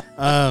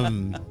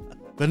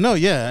 But no,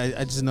 yeah,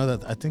 I just know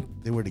that I think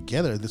they were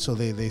together, so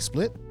they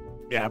split.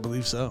 Yeah, I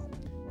believe so.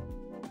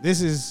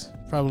 This is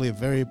probably a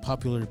very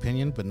popular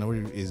opinion, but nobody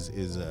is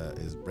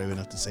brave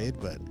enough to say it.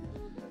 But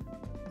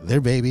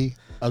their baby,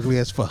 ugly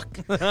as fuck,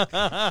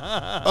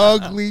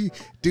 ugly,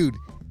 dude.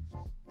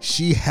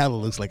 She hella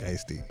looks like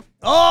Ice-T.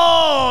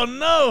 Oh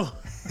no!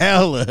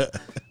 Hella.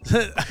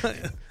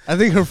 I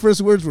think her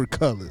first words were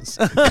colors.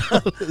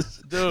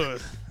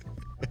 Dude.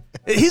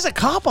 He's a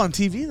cop on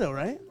TV though,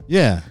 right?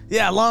 Yeah.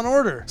 Yeah, Law and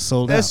Order.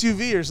 Sold out.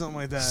 SUV or something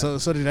like that. So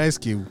did Ice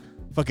Cube.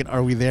 Fucking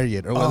Are We There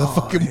Yet? Or what the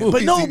fucking movie?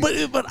 But no,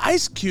 but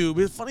Ice Cube,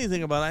 the funny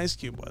thing about Ice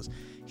Cube was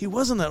he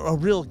wasn't a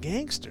real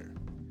gangster.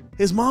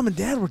 His mom and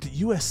dad worked at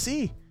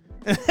USC.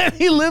 And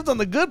he lived on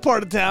the good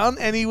part of town,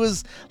 and he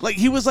was like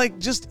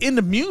just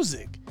into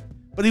music.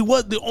 But he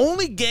was the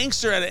only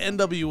gangster at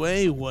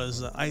NWA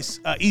was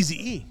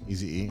Eazy-E.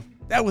 Eazy-E.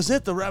 That was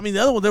it. The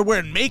other one, they're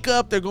wearing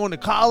makeup. They're going to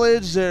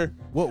college. They're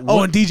What-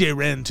 Oh, and DJ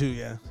Ren too.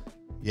 Yeah,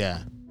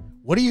 Yeah.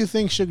 What do you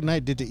think Suge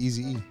Knight did to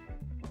Eazy-E?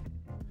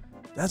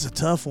 that's a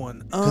tough one.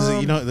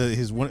 Because you know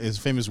his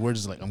famous words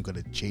is like, "I'm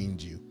gonna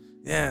change you."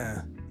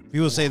 Yeah.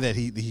 People say that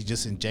he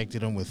just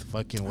injected him with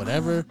fucking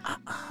whatever.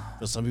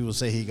 But some people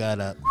say he got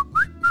a.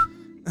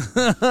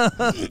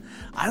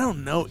 I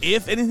don't know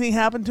if anything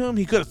happened to him.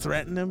 He could have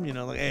threatened him. You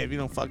know, like, hey, if you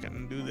don't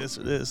fucking do this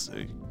or this,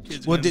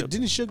 kids. Well, gonna end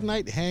didn't Suge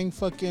Knight hang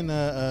fucking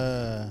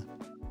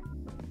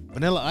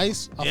Vanilla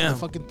Ice off Yeah. the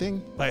fucking thing?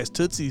 up by his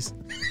tootsies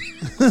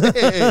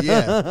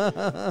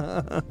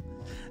Yeah.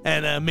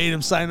 and made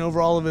him sign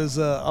over all of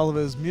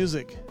his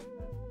music,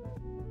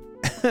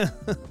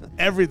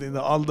 everything,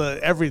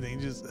 everything.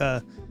 Just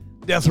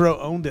Death Row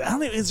owned it. I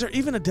don't even. Is there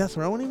even a Death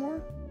Row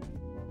anymore?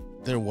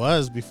 There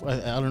was before. I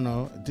don't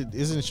know.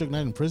 Isn't Suge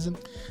Knight in prison?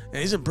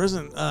 Yeah, he's in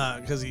prison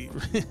because he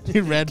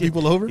He ran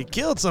people over? He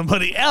killed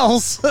somebody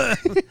else.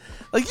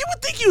 Like, you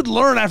would think you'd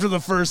learn after the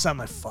first time.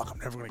 Like, fuck, I'm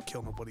never gonna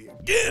kill nobody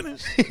again.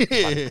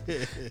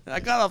 I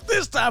got off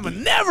this time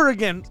and never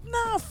again.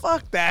 No,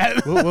 fuck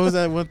that. What was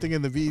that one thing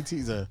in the BET?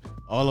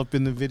 all up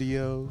in the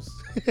videos.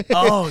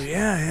 Oh,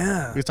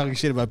 yeah. We were talking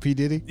shit about P.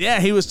 Diddy. Yeah,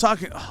 he was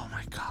talking. Oh,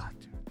 my God.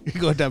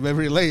 You going down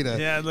memory lane.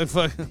 Yeah, like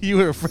fuck. You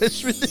were a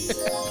freshman.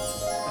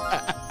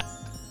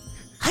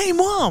 Hey,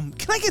 Mom,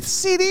 can I get the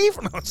CD?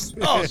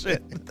 Oh,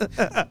 shit.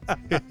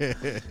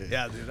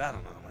 Yeah, dude, I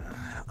don't know, man.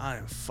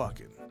 I'm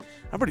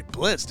pretty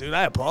blitzed, dude.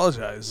 I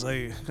apologize.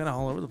 Like, kind of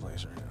all over the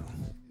place right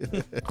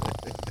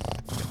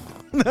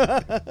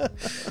now.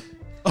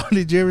 Oh,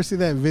 did you ever see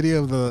that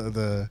video of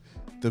the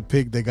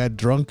pig that got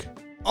drunk?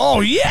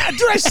 Oh, yeah,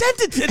 dude, I sent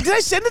it. Did I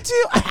send it to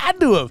you? I had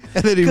to have.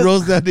 And then he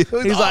rolls down the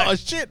hill. He's like, oh,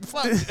 shit,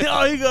 fuck.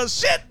 Oh, he goes,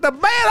 shit, the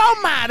man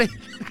almighty.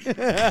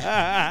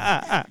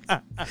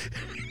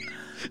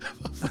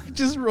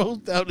 Just rolls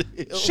down the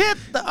hill.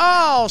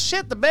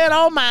 Shit, the man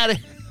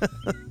almighty.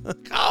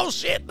 Oh,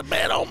 shit, the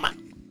man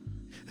almighty.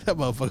 That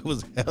motherfucker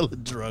was hella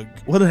drunk.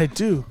 What did I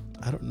do?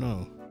 I don't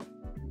know.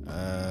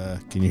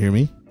 Can you hear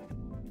me?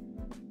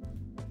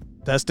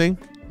 Testing?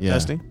 Yeah.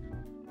 Testing?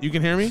 You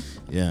can hear me?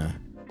 Yeah.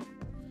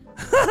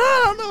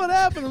 I don't know what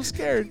happened. I'm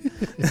scared.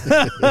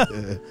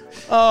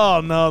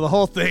 Oh, no. The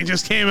whole thing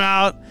just came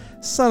out.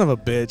 Son of a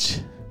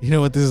bitch. You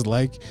know what this is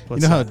like?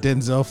 What's you know that? how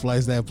Denzel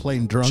flies that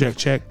plane drunk?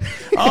 Check.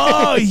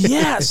 Oh,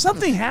 yeah.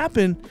 Something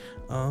happened.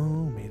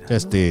 Oh, me.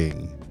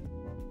 Testing.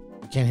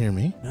 You can't hear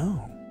me?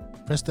 No.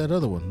 Press that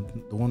other one.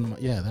 The one,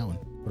 yeah, that one.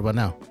 What about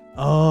now?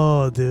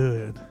 Oh,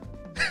 dude.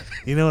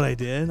 You know what I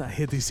did? I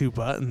hit these two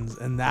buttons,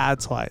 and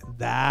that's why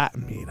I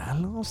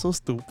don't know, I'm so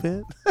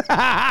stupid.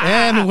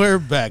 And we're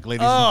back,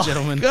 ladies and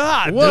gentlemen.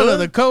 God, one dude. of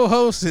the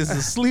co-hosts is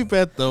asleep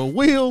at the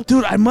wheel.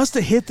 Dude, I must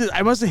have hit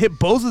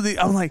both of the.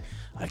 I'm like,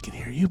 I can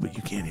hear you, but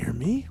you can't hear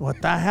me.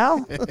 What the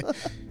hell?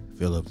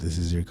 Philip, this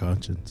is your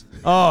conscience.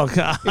 Oh,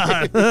 God.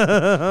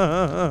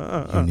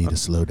 You need to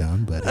slow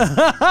down, buddy.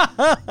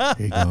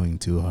 You're going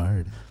too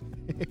hard.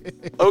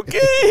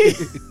 Okay.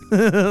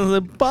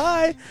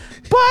 Bye,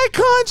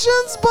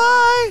 conscience.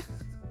 Bye.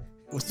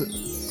 What's the?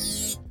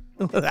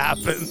 What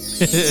happened?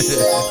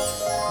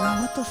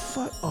 Now, what the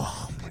fuck?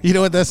 Oh, You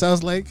know what that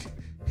sounds like?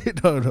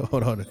 No,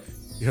 hold on.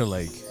 You're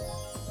like,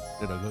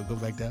 go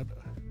back down.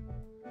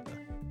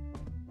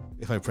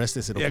 If I press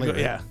this, it'll play. Right?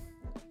 Yeah.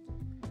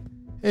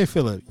 Hey,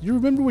 Philip, you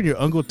remember when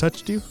your uncle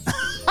touched you?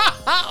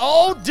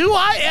 Oh, do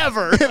I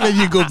ever? And then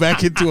you go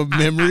back into a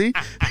memory.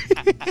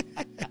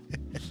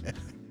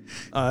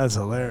 Oh, that's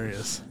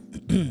hilarious.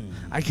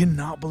 I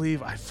cannot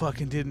believe I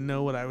fucking didn't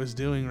know what I was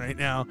doing right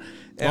now.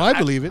 And Well, I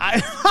believe it. I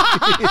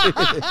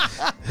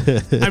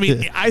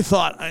mean, I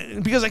thought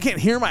because I can't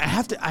hear I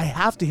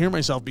have to hear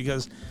myself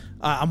because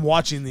I'm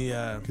watching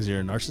the. Because you're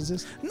a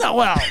narcissist? No,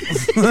 well,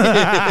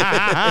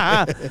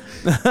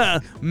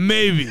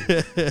 maybe,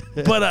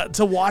 but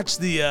to watch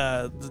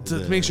to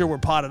make sure we're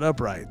potted up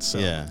right. So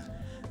Yeah.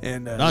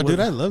 and No, dude,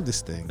 I love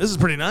this thing. this is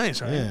pretty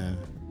nice, right? Yeah.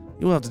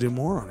 You'll have to do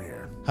more on here.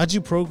 How'd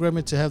you program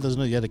it to have those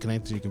notes? You had to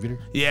connect to your computer?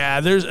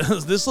 Yeah, there's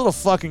this little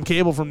fucking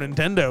cable from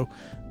Nintendo.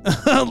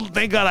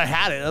 Thank God I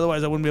had it.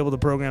 Otherwise, I wouldn't be able to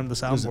program the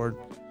soundboard.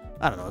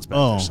 I don't know. It's back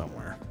there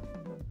somewhere.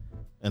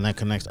 And that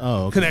connects.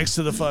 Oh, okay. Connects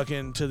to the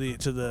fucking to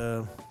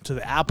the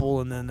Apple,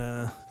 and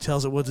then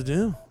tells it what to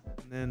do.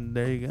 And then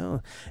there you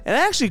go. And it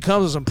actually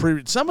comes with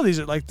some some of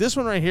these are like this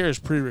one right here is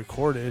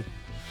pre-recorded.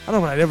 I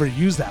don't know what I'd ever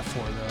use that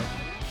for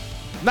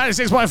though.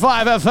 96.5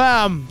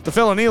 FM, the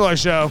Phil and Eloy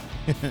Show.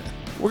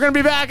 We're going to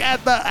be back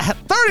at the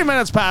 30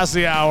 minutes past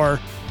the hour.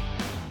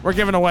 We're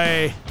giving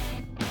away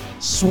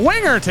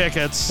swinger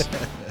tickets.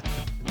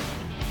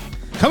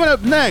 Coming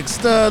up next,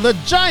 the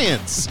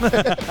Giants.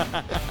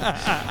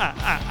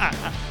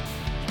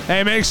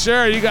 Hey, make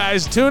sure you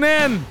guys tune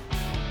in.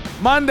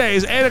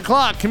 Mondays, 8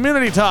 o'clock,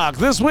 Community Talk.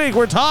 This week,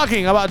 we're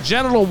talking about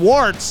genital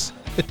warts.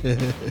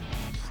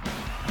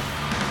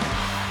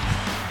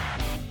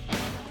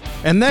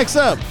 And next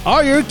up,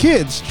 are your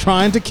kids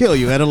trying to kill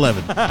you at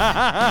 11?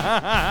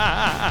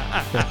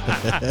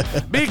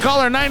 Be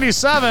caller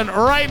 97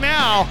 right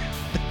now.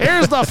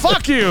 Here's the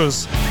fuck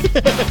yous.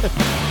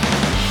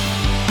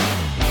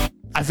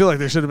 I feel like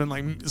there should have been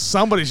like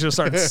somebody should have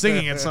started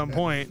singing at some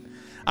point.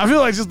 I feel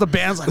like just the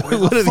band's like, where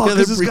the fuck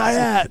is this guy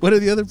at? What are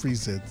the other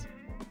presets?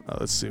 Oh,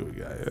 let's see what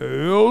we got.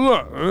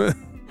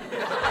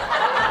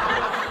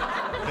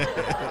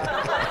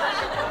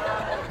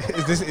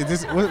 Is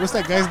this what's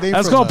that guy's name?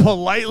 That's from, called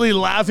politely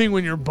laughing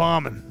when you're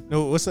bombing.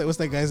 No, what's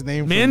that guy's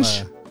name?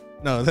 Minch? From,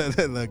 no,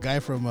 the guy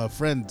from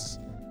Friends.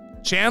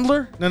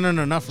 Chandler? No,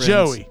 not Friends.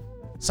 Joey.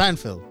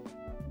 Seinfeld.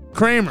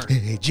 Kramer.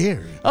 Hey,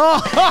 Jerry.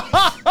 Oh,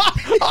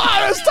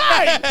 that's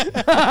tight.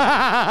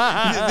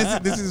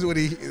 This is what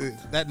he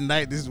that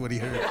night. This is what he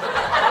heard.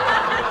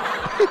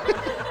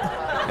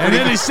 And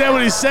then he said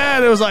what he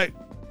said. It was like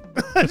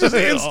just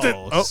instant.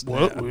 Oh,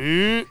 snap. What?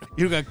 You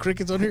don't got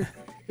crickets on here?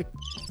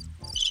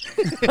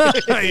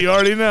 You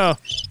already know.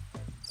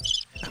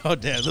 Oh,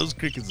 damn, those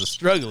crickets are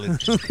struggling.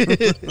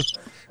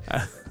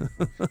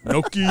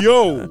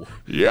 Nokia.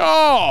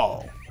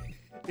 Yo.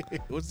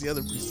 What's the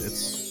other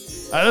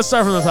presets? All right, let's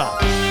start from the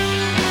top.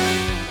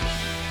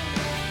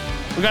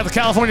 We got the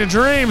California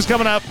Dreams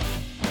coming up.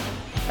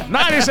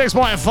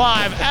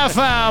 96.5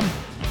 FM.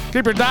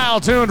 Keep your dial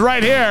tuned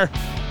right here.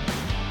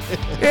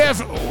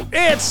 If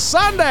it's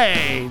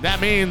Sunday, that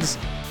means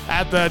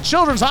at the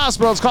Children's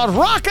Hospital, it's called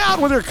Rock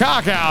Out with Your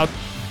Cock Out.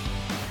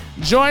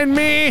 Join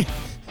me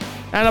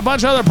and a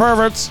bunch of other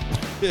perverts.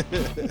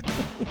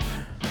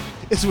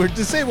 It's where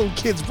disabled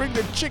kids bring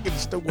their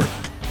chickens to work.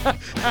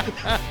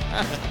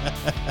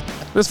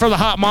 This is for the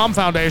Hot Mom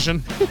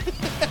Foundation.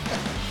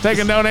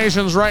 Taking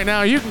donations right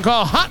now. You can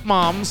call Hot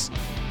Moms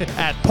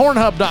at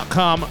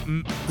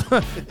Pornhub.com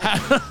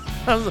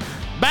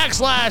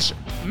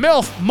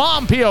 /MILF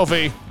Mom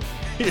POV.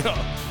 You know,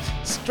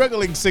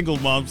 struggling single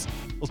moms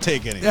will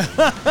take anything.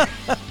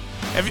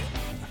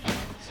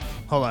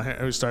 Hold on,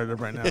 we started up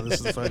right now.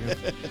 This is fucking.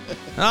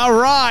 All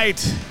right,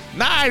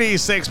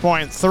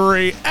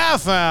 96.3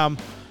 FM.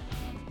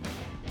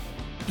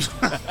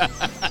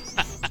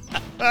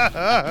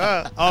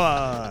 Hold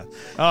on.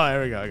 Oh,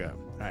 there we go.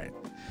 All right.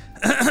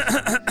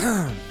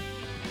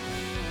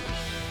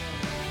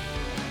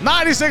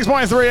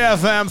 96.3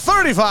 FM,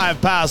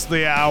 35 past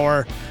the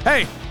hour.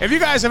 Hey, if you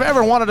guys have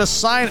ever wanted to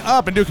sign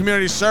up and do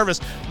community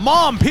service,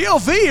 Mom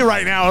POV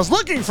right now is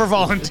looking for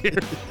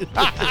volunteers.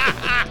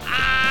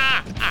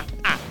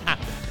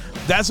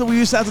 That's what we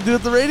used to have to do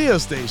at the radio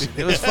station.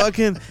 It was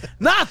fucking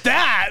not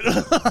that.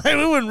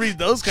 We wouldn't read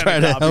those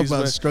kind of copies.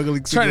 Help out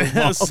struggling Trying to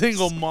single help moms.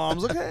 single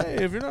moms. Like, hey,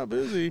 if you're not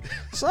busy,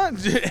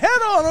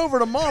 head on over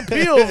to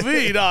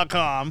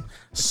mompov.com.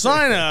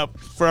 Sign up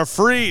for a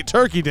free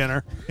turkey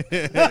dinner.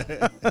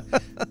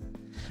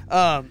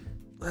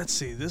 Let's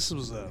see. This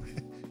was a.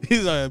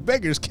 He's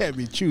beggars can't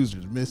be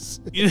choosers, miss.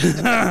 You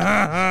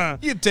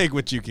take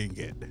what you can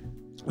get.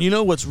 You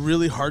know what's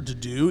really hard to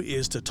do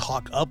is to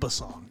talk up a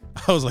song.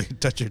 I was like,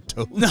 touch your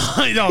toes.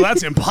 No,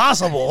 that's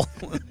impossible.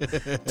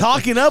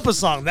 Talking up a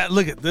song.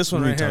 Look at this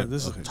one right here.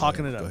 This is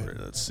talking it up.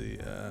 Let's see.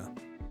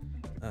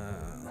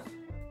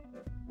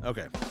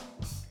 Okay.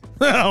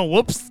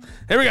 Whoops.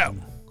 Here we go.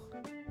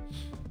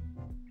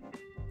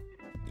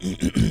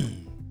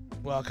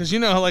 Well, because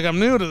like I'm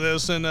new to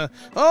this, and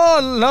oh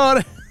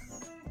Lord.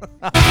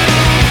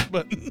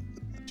 But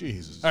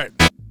Jesus. all right.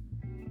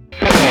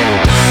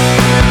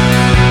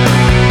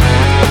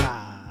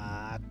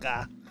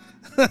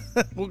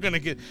 We're gonna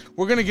get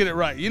it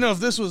right. If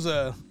this was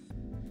a,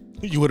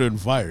 You would have been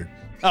fired.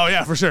 oh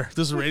yeah, for sure.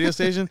 This is a radio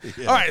station.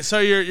 Yeah. All right, so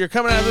you're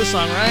coming out of this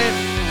song,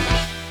 right?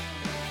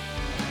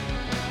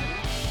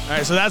 All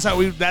right, so that's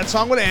how that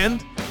song would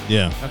end.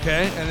 Yeah.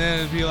 Okay, and then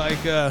it'd be like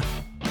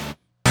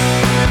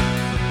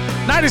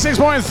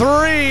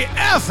 96.3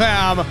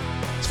 FM.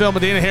 It's Phil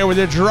Medina here with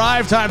your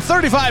drive time,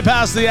 35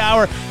 past the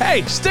hour.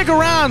 Hey, stick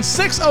around,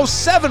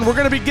 6:07. We're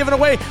going to be giving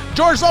away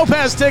George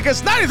Lopez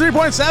tickets,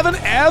 93.7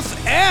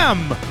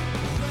 FM.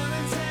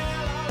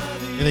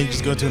 And then you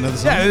just go to another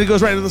song? Yeah, it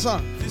goes right into the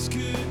song.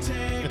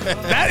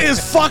 That is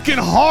fucking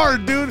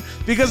hard, dude,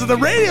 because at the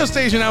radio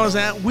station I was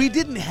at, we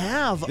didn't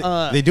have...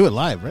 They do it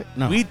live, right?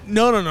 No.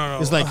 No.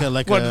 It's like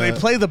what, do they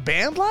play the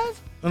band live?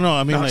 No,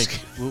 I mean, No, like,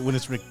 when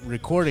it's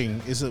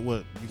recording, is it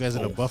what, you guys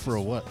at a buffer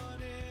or what?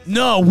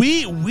 No,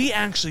 we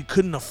actually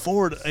couldn't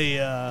afford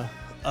a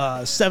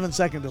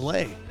 7-second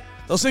delay.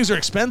 Those things are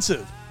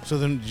expensive. So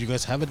then, did you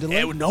guys have a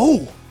delay?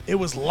 No, it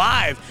was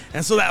live.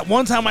 And so that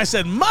one time I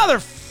said,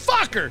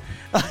 motherfucker,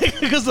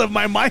 because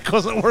my mic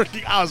wasn't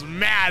working. I was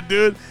mad,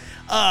 dude.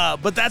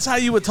 But that's how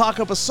you would talk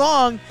up a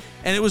song,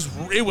 and it was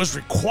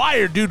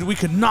required, dude. We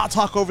could not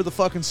talk over the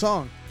fucking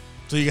song.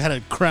 So you had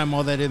to cram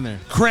all that in there.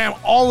 Cram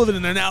all of it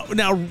in there.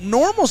 Now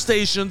normal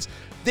stations,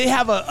 they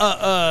have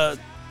the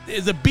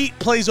beat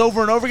plays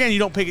over and over again. You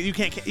don't pick it. You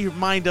can't. Your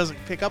mind doesn't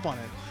pick up on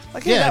it.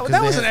 Like, hey, Yeah, that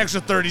 'cause was they an had-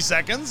 extra 30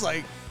 seconds.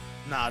 Like,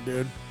 nah,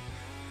 dude.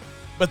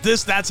 But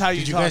that's how you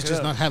Did you talk guys it just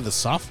up. not have the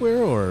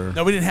software, or?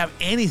 No, we didn't have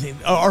anything.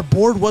 Our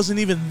board wasn't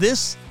even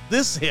this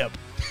hip.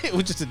 It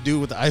was just a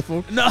dude with the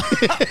iPhone? No.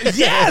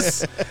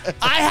 Yes.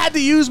 I had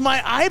to use my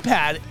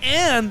iPad,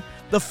 and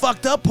the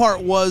fucked up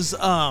part was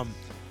there's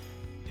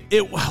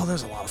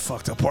a lot of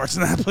fucked up parts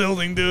in that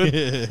building,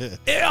 dude.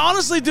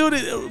 Honestly,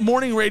 dude,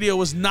 morning radio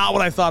was not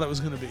what I thought it was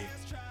going to be.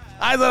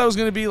 I thought it was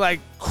going to be like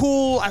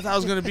cool. I thought it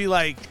was going to be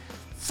like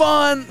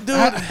fun, dude.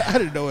 I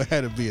didn't know it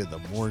had to be in the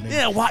morning.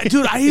 Yeah, why,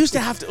 dude? I used to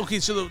have to. Okay,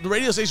 so the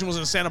radio station was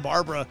in Santa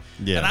Barbara,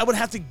 Yeah. and I would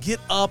have to get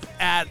up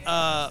at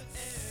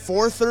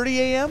 4:30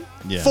 a.m.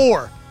 Yeah.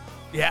 4.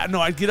 Yeah,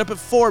 no, I'd get up at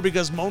 4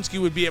 because Monsky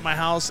would be at my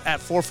house at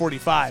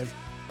 4:45.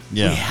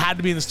 Yeah. We had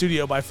to be in the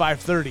studio by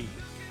 5:30,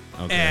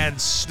 Okay. and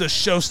the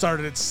show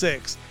started at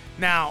 6.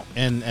 Now,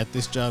 And at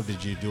this job,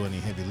 did you do any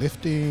heavy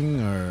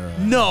lifting, or?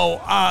 no,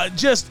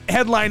 just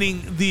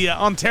headlining the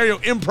Ontario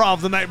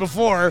Improv the night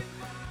before.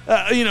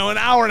 An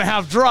hour and a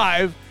half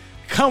drive.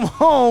 Come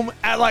home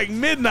at like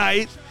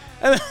midnight,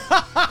 and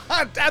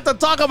have to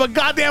talk up a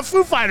goddamn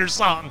Foo Fighters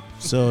song.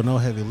 So no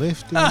heavy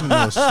lifting,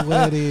 no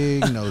sweating,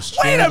 no Wait a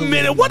struggling.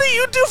 minute, what do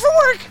you do for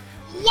work?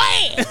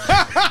 Wait,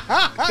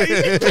 you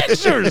need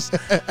pictures.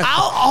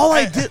 All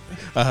I did,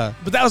 but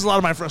that was a lot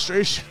of my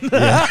frustration.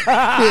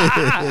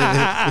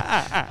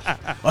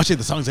 Oh shit,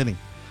 the song's ending.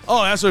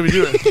 Oh, that's what we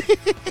do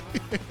it.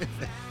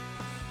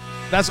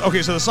 That's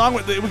okay. So the song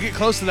we get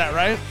close to that,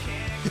 right?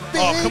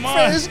 Oh, come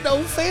on. There's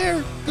no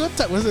fair. Good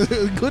time. Was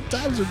it Good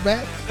Times with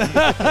Matt?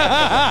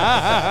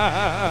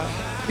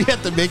 You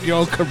have to make your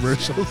own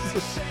commercials.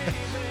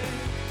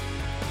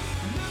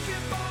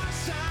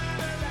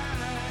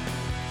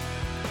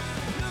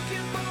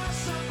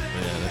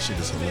 Yeah, that shit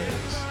is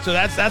hilarious. So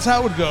that's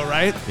how it would go,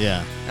 right?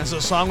 Yeah. And so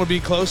the song would be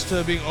close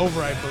to being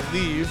over, I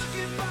believe.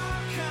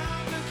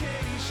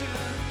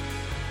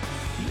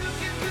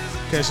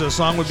 Okay, so the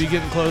song would be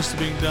getting close to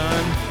being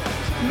done.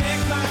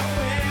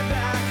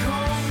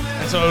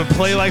 And so it would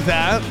play like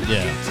that.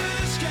 Yeah.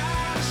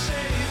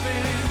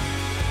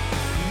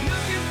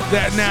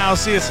 That now,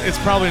 see, it's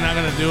probably not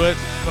going to do it,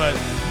 but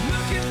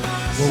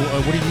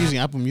Well, what are you using?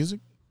 Apple Music?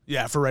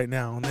 yeah, for right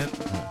now. And then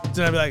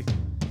I'd be like,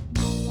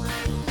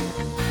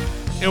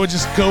 it would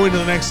just go into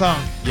the next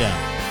song. Yeah.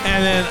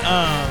 And then,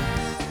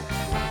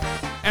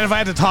 and if I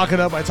had to talk it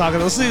up, I talk it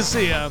up. Let's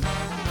see. Can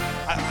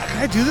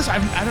I do this? I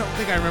don't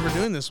think I remember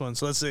doing this one.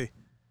 So let's see.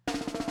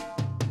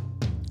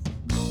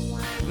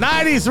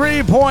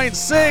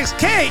 93.6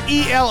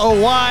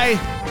 KELOY.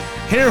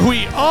 Here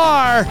we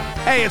are.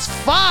 Hey, it's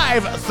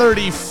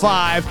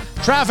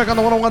 5:35. Traffic on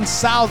the 101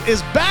 South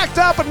is backed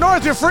up, but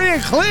north you're free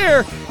and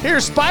clear.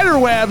 Here's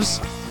Spiderwebs.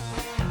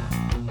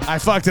 I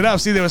fucked it up.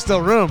 See, there was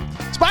still room.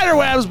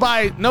 Spiderwebs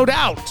by No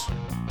Doubt.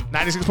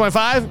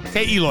 96.5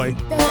 KELOY.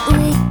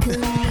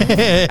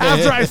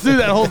 After I threw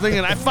that whole thing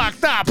in, I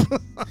fucked up.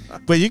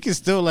 But you can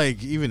still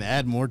like even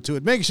add more to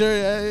it. Make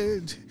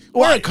sure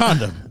wear a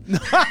condom.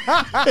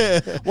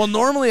 Well,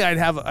 normally I'd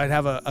have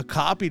a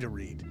copy to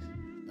read.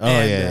 Oh,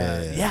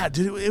 yeah. Yeah,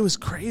 dude, it was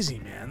crazy,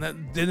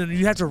 man. Then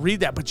you have to read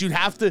that, but you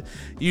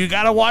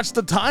got to watch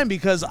the time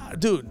because,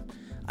 dude,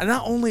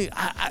 not only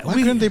Why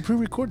couldn't they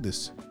pre-record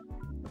this?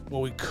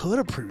 Well, we could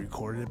have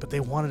pre-recorded it, but they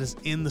wanted us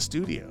in the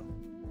studio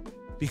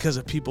because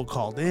if people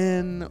called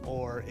in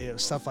or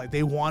if stuff like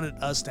they wanted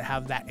us to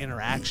have that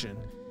interaction.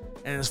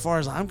 And as far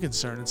as I'm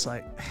concerned, it's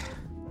like,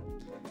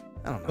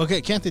 I don't know.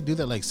 Okay, can't they do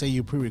that? Like, say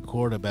you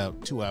pre-record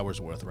about 2 hours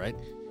worth, right?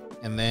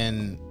 And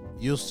then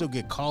you'll still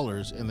get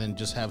callers, and then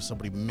just have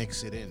somebody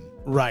mix it in.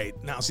 Right.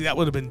 Now, see, that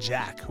would have been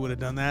Jack who would have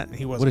done that, and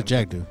he wasn't. What did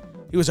Jack do?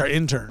 He was our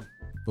intern.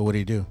 But what did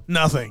he do?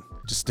 Nothing.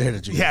 Just stared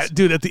at you. Yeah,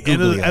 dude. At the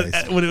end of Googly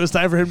eyes. when it was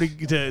time for him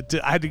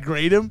to I had to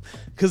grade him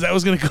because that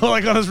was gonna go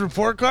like on his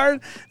report card.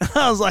 And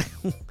I was like,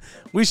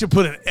 we should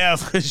put an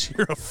F because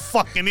you're a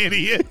fucking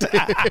idiot.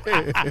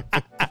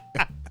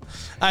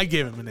 I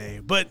gave him an A,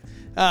 but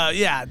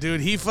yeah,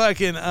 dude, he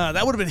fucking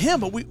that would have been him.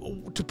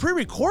 But to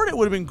pre-record it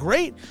would have been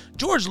great.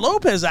 George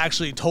Lopez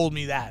actually told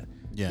me that.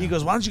 Yeah. He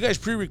goes, why don't you guys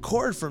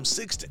pre-record from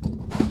 6 to?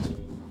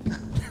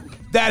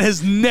 That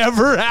has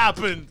never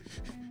happened.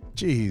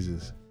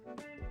 Jesus.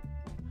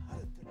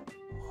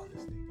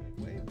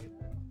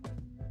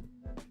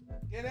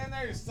 Get in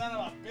there, you son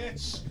of a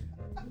bitch.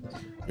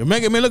 You're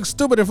making me look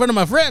stupid in front of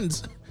my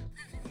friends.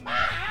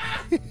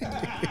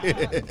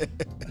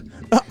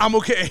 I'm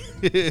okay.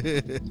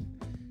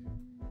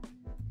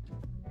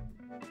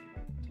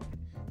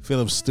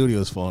 Philip's studio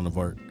is falling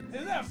apart.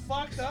 Isn't that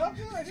fucked up?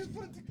 Dude, I just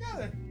put it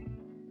together.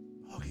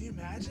 Oh, can you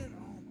imagine?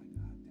 Oh my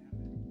god,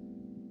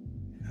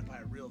 damn it. I buy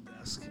a real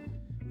desk.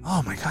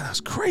 Oh my god, that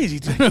was crazy,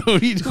 dude.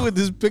 What are you doing with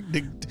this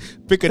picnic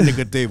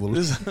table?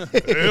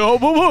 Hey, oh,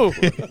 boo boo.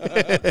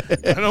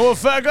 I know a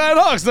fat guy in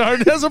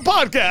Oxnard has a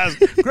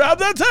podcast. Grab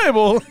that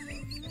table.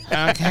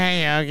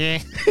 Okay.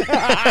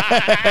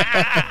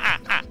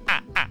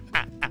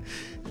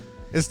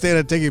 Instead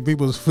of taking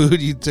people's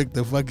food, you took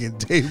the fucking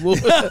table.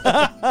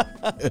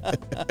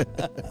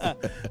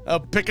 A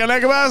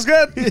picnic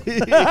basket.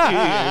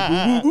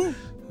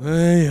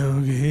 Hey,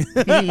 okay.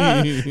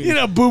 You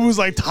know, Boo Boo's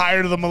like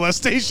tired of the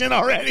molestation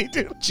already,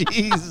 dude.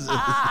 Jesus.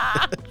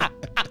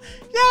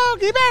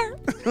 Yogi Bear.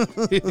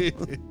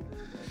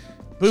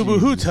 Boo Boo,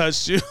 who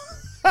touched you?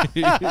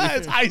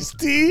 It's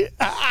Ice-T.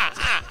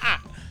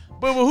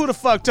 Boo Boo, who the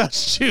fuck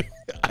touched you?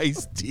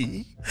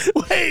 Ice-T?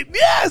 Wait,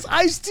 yes,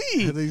 Ice-T.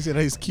 I think you said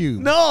Ice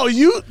Cube. No,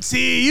 you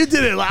did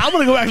it. I'm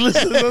gonna go back and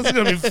listen to this. It's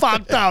gonna be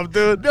fucked up,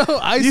 dude. No,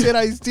 I said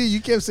Ice-T.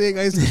 You kept saying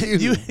Ice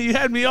Cube. You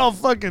had me all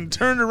fucking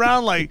turned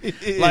around like I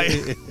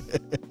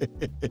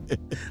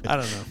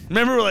don't know.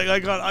 Remember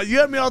you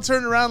had me all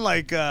turned around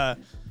like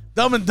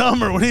Dumb and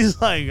Dumber when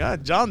he's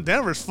like, John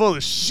Denver's full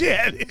of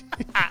shit.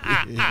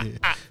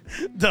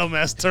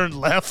 Dumbass turned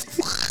left.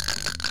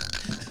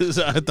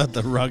 I thought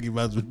the Rocky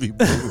Mountains would be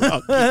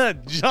Rocky.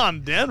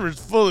 John Denver's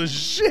full of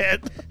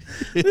shit.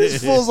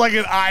 This fool's like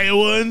in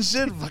Iowa and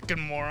shit. Fucking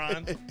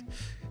moron.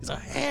 He's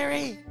like,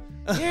 Harry,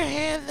 your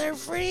hands are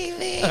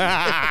freezing.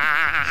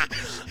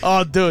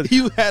 Oh, dude.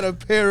 You had a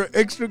pair of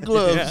extra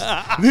gloves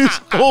this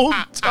whole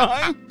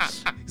time.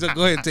 He's like,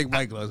 go ahead and take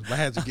my gloves. My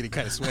hands are getting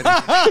kind of sweaty.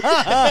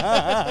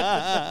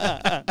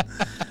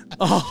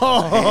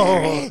 Oh.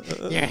 Harry,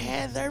 your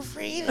hands are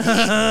freezing.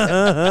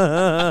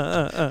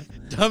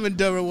 Dumb and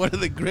Dumber, one of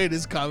the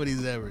greatest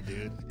comedies ever,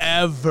 dude.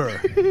 Ever.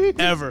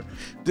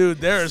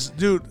 Dude,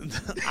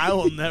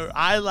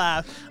 I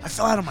laughed. I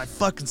fell out of my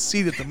fucking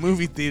seat at the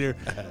movie theater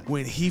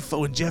when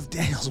Jeff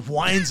Daniels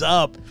winds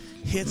up,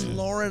 hits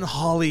Lauren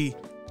Holly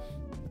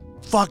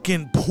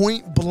fucking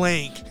point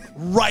blank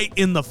right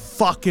in the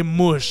fucking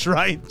mush,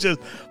 right? Just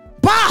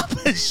pop,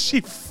 and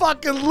she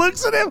fucking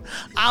looks at him.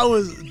 I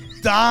was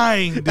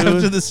dying, dude.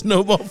 After the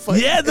snowball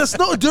fight. Yeah,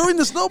 during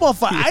the snowball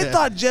fight. I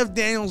thought Jeff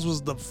Daniels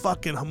was the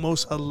fucking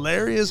most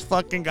hilarious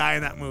fucking guy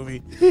in that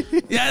movie.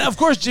 Yeah, and of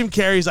course Jim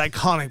Carrey's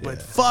iconic,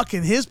 but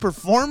fucking his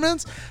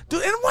performance,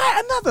 dude. And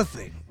why? Another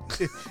thing.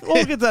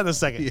 We'll get to that in a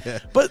second. Yeah.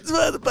 But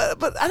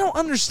I don't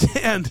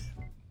understand.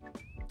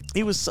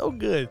 He was so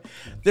good.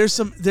 There's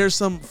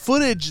some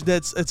footage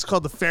it's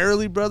called the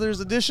Farrelly Brothers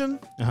edition.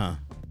 Uh-huh.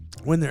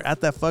 When they're at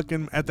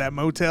that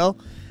motel,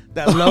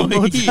 that love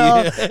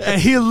motel,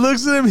 and he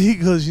looks at him, he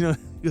goes,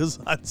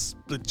 I'd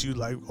split you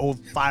like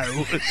old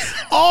firewood.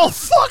 All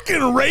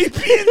fucking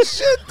rapey and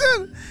shit,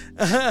 dude.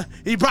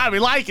 He'd probably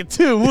like it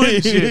too,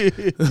 wouldn't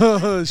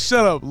you?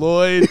 Shut up,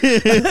 Lloyd.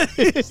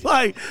 He's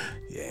like,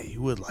 yeah,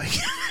 you would like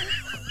it.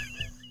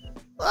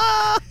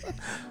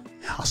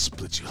 I'll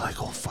split you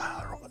like old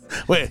firewood.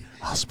 Wait,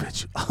 I'll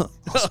split you. I'll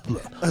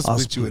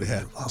split you in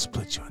half. I'll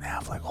split you in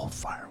half like old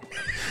firewood.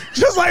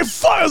 Just like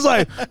fire.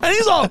 Like, and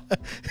he's all.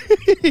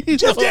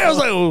 Jeff Daniels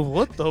like, oh,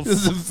 what the?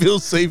 Doesn't feel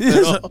safe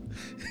at all.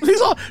 He's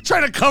all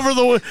trying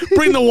to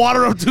bring the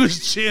water up to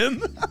his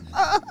chin.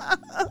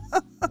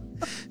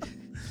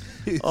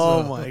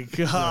 Oh my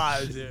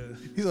god, dude.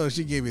 He's all,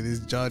 she gave me this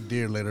John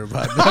Deere letter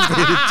about not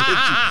paying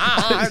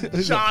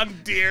attention. John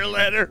Deere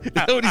letter. Is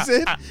that what he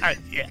said?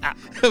 Yeah.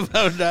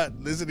 About not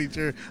listening to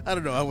her. I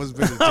don't know. I wasn't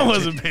paying attention. I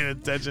wasn't paying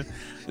attention,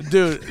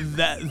 dude.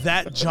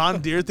 That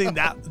John Deere thing.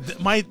 I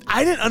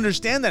didn't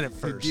understand that at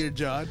first. Dear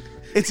John.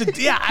 It's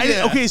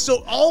okay.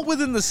 So all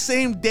within the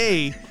same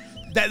day,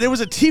 that there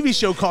was a TV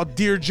show called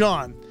Dear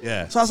John.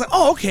 Yeah. So I was like,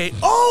 oh, okay.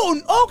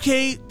 Oh,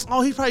 okay.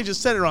 Oh, he probably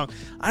just said it wrong.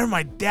 I remember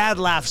my dad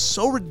laughed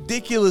so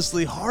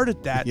ridiculously hard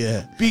at that.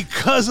 Yeah.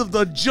 Because of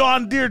the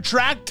John Deere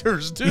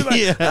tractors, dude. Like,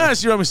 Yeah.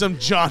 You brought me some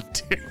John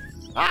Deere.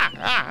 How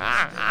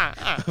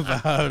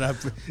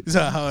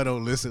I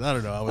don't listen. I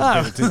don't know. I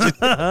wasn't paying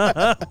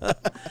attention.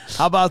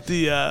 How about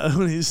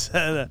when he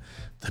said,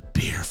 the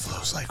beer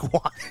flows like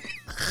wine?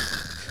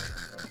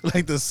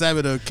 Like the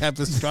salmon of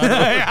Capistrano.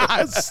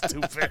 Yeah,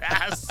 stupid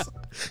ass.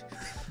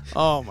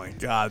 Oh my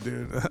god,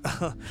 dude.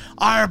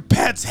 Our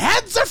pets'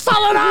 heads are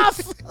falling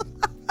off.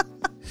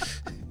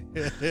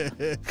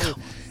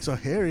 So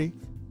Harry,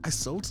 I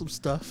sold some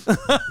stuff.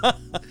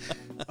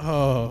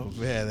 Oh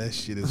man, that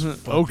shit is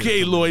fucking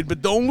Okay, Lloyd,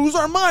 but don't lose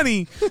our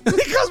money. He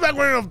comes back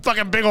wearing a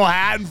fucking big old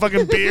hat and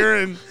fucking beer,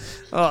 and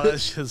that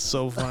shit's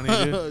so funny,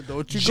 dude.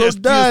 Don't you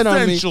Just go dying the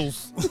on me.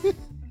 essentials.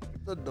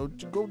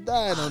 Don't you go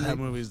dying on That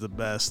me. movie's the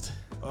best.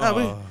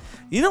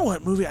 You know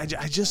what movie? I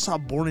just saw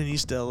Born in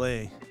East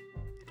LA.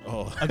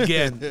 Oh,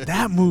 Again,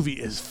 that movie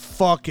is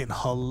fucking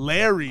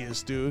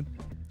hilarious, dude.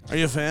 Are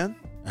you a fan?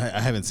 I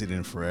haven't seen it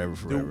in forever.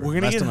 Dude, we're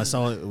gonna Last get- time I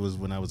saw it was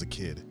when I was a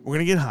kid. We're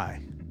gonna get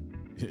high.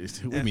 I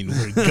mean,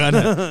 we're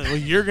gonna. Well,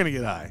 you're gonna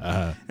get high,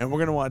 Uh-huh. and we're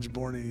gonna watch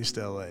Born in East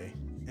LA.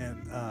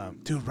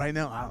 And dude, right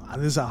now,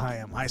 this is how high I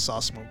am. I saw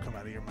smoke come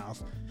out of your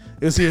mouth.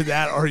 It's either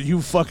that or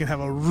you fucking have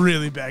a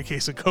really bad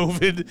case of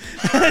COVID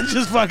and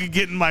just fucking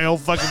get in my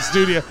old fucking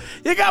studio.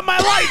 You got my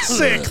light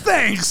sick.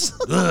 Thanks.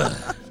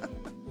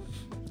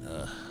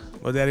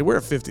 Well, Daddy, we're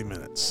at 50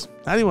 minutes.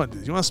 How do you want to do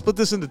this? You want to split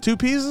this into two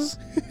pieces?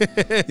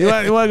 You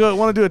want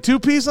to do a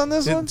two-piece on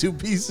this one?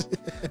 Two-piece.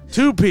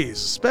 Two-piece.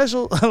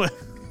 Special.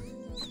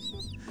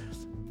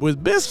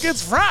 With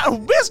biscuits,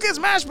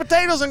 mashed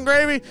potatoes, and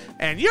gravy,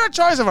 and your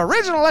choice of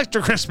original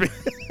extra crispy.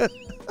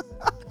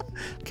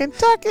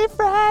 Kentucky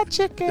Fried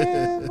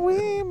Chicken.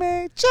 We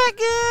make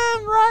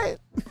chicken right.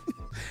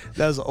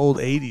 That was the old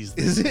 80s.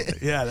 Is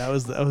it? Yeah, that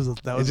was.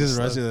 It just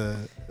runs you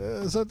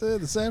something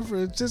the San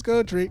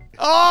Francisco treat.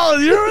 Oh,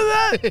 you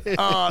remember that?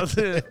 Oh,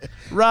 dude.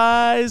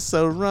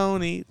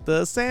 Rice-A-Roni,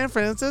 the San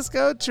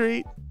Francisco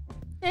treat.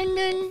 Ding,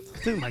 ding. I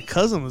think my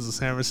cousin was a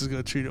San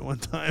Francisco treat at one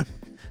time.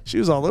 She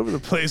was all over the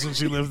place when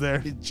she lived there.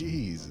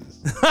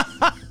 Jesus.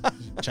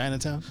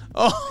 Chinatown?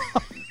 Oh,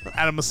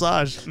 at a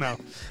massage. No.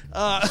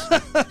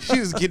 She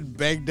was getting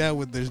banged out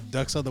with there's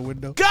ducks on the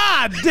window.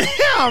 God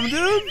damn,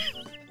 dude.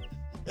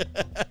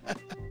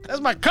 That's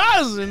my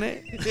cousin,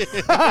 eh?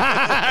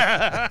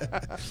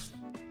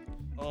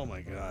 Oh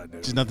my god,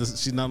 dude.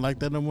 She's not like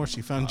that no more.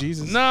 She found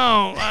Jesus.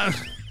 No, I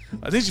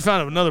think she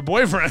found another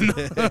boyfriend.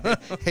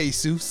 Hey,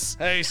 Seuss.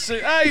 Hey,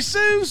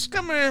 Seuss,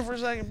 come here for a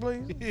second,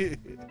 please.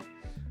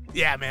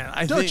 Yeah,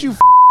 man. Don't you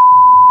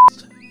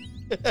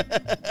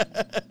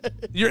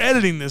You're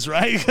editing this,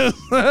 right?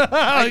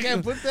 I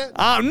can't put that?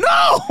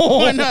 No.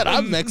 Why not?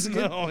 I'm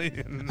Mexican. No. I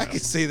can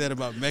say that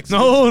about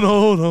Mexico.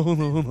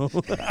 No.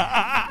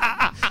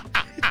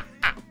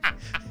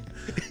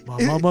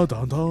 My mama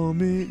don't tell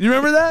me. You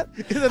remember that?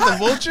 Is that the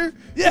vulture?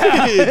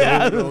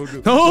 Yeah. No.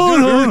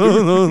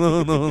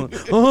 No.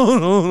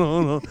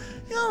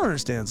 You don't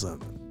understand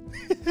something.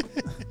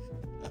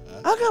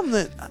 How come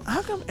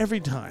every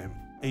time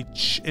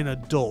an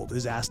adult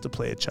is asked to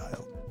play a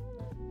child?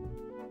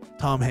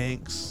 Tom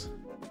Hanks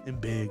in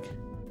Big.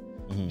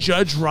 Mm-hmm.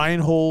 Judge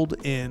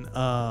Reinhold in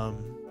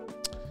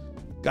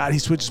God, he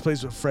switches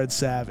places with Fred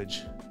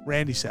Savage.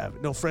 Randy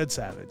Savage. No, Fred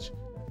Savage.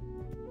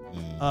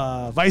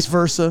 vice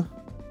versa.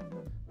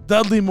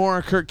 Dudley Moore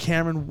and Kirk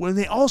Cameron, when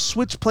they all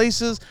switch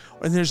places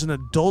and there's an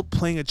adult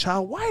playing a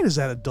child, why does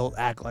that adult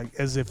act like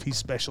as if he's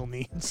special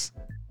needs?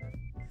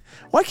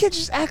 Why can't you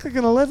just act like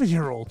an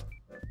 11-year-old?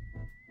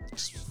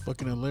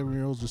 Fucking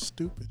 11-year-olds are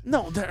stupid.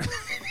 No, they're.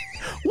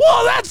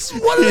 Whoa, that's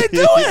what are they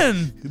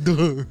doing?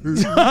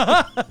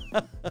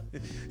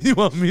 You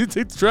want me to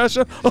take the trash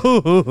out?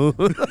 Oh,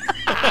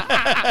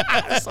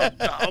 so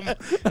dumb.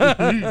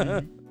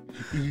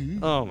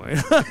 Oh my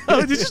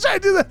God! Did you try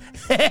to do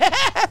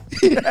that?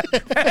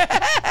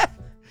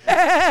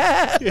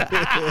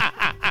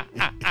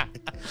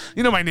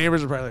 You know, my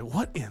neighbors are probably like,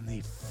 "What in the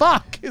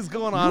fuck is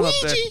going on up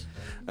there?"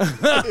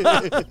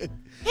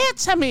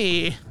 It's a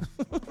me.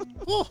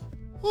 Well,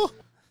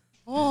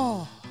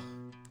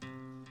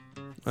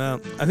 I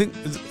think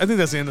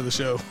that's the end of the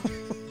show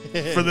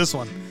for this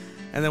one,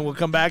 and then we'll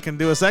come back and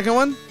do a second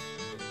one.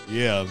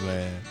 Yeah,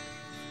 man.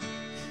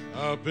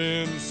 Up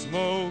in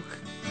smoke.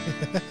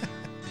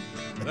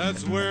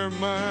 That's where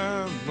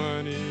my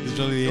money Is it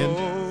really the end?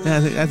 goes.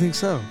 Yeah, I think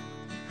so.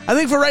 I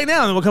think for right now,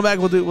 and then we'll come back.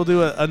 We'll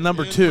do a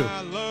number 2,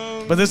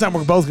 but this time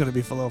we're both going to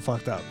be a little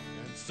fucked up.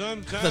 I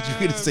thought you were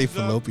going to say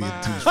fallopian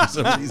tubes for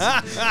some reason.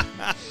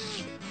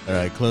 All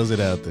right, close it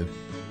out then.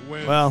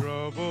 Well,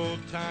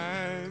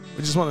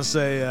 we just want to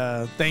say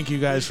thank you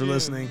guys for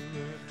listening.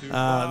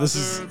 This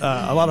is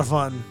a lot of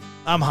fun.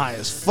 I'm high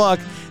as fuck.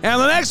 And on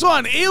the next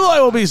one,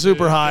 Eloy will be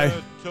super high.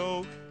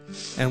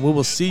 And we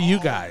will see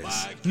you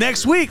guys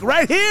next week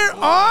right here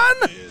on...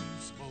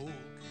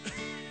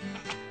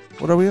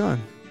 What are we on?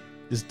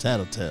 It's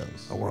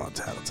TattleTales. Oh, we're on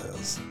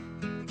TattleTales.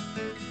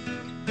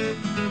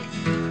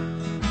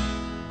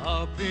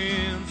 Up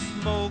in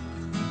smoke.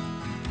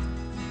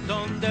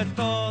 Donde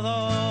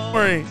todo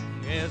Sorry.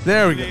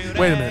 There we go.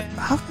 Wait a minute.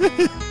 How-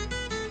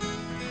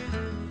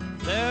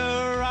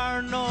 There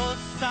are no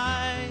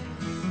signs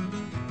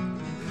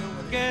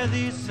que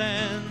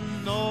dicen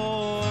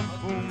no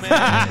fume.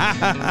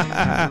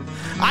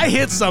 I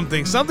hit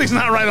something. Something's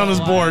not right on this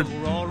board.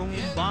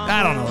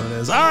 I don't know what it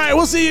is. All right,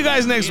 we'll see you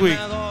guys next week.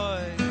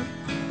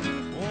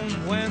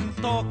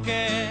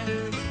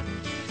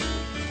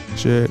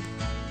 Shit.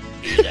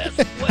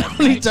 How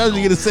many times are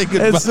you going to say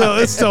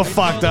goodbye? It's still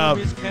fucked up.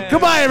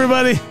 Goodbye,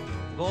 everybody.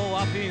 Go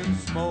up in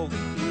smoke.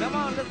 Come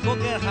on, let's go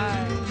get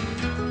high.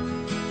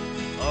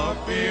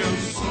 Up in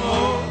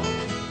smoke.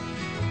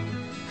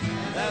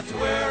 That's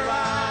where